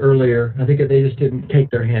it was earlier. I think they just didn't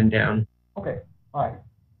take their hand down. Okay, all right,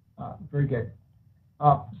 very good.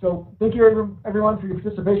 So thank you everyone for your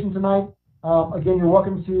participation tonight. Again, you're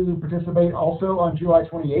welcome to participate also on July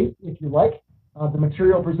 28th if you like. The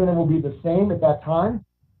material presented will be the same at that time,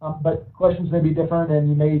 but questions may be different and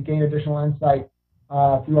you may gain additional insight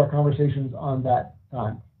through our conversations on that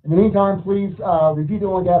time. In the meantime, please review the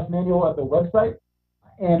oil and gas manual at the website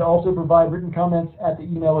and also provide written comments at the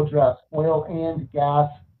email address,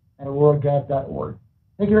 oilandgas@auroragov.org.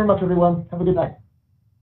 Thank you very much, everyone. Have a good night.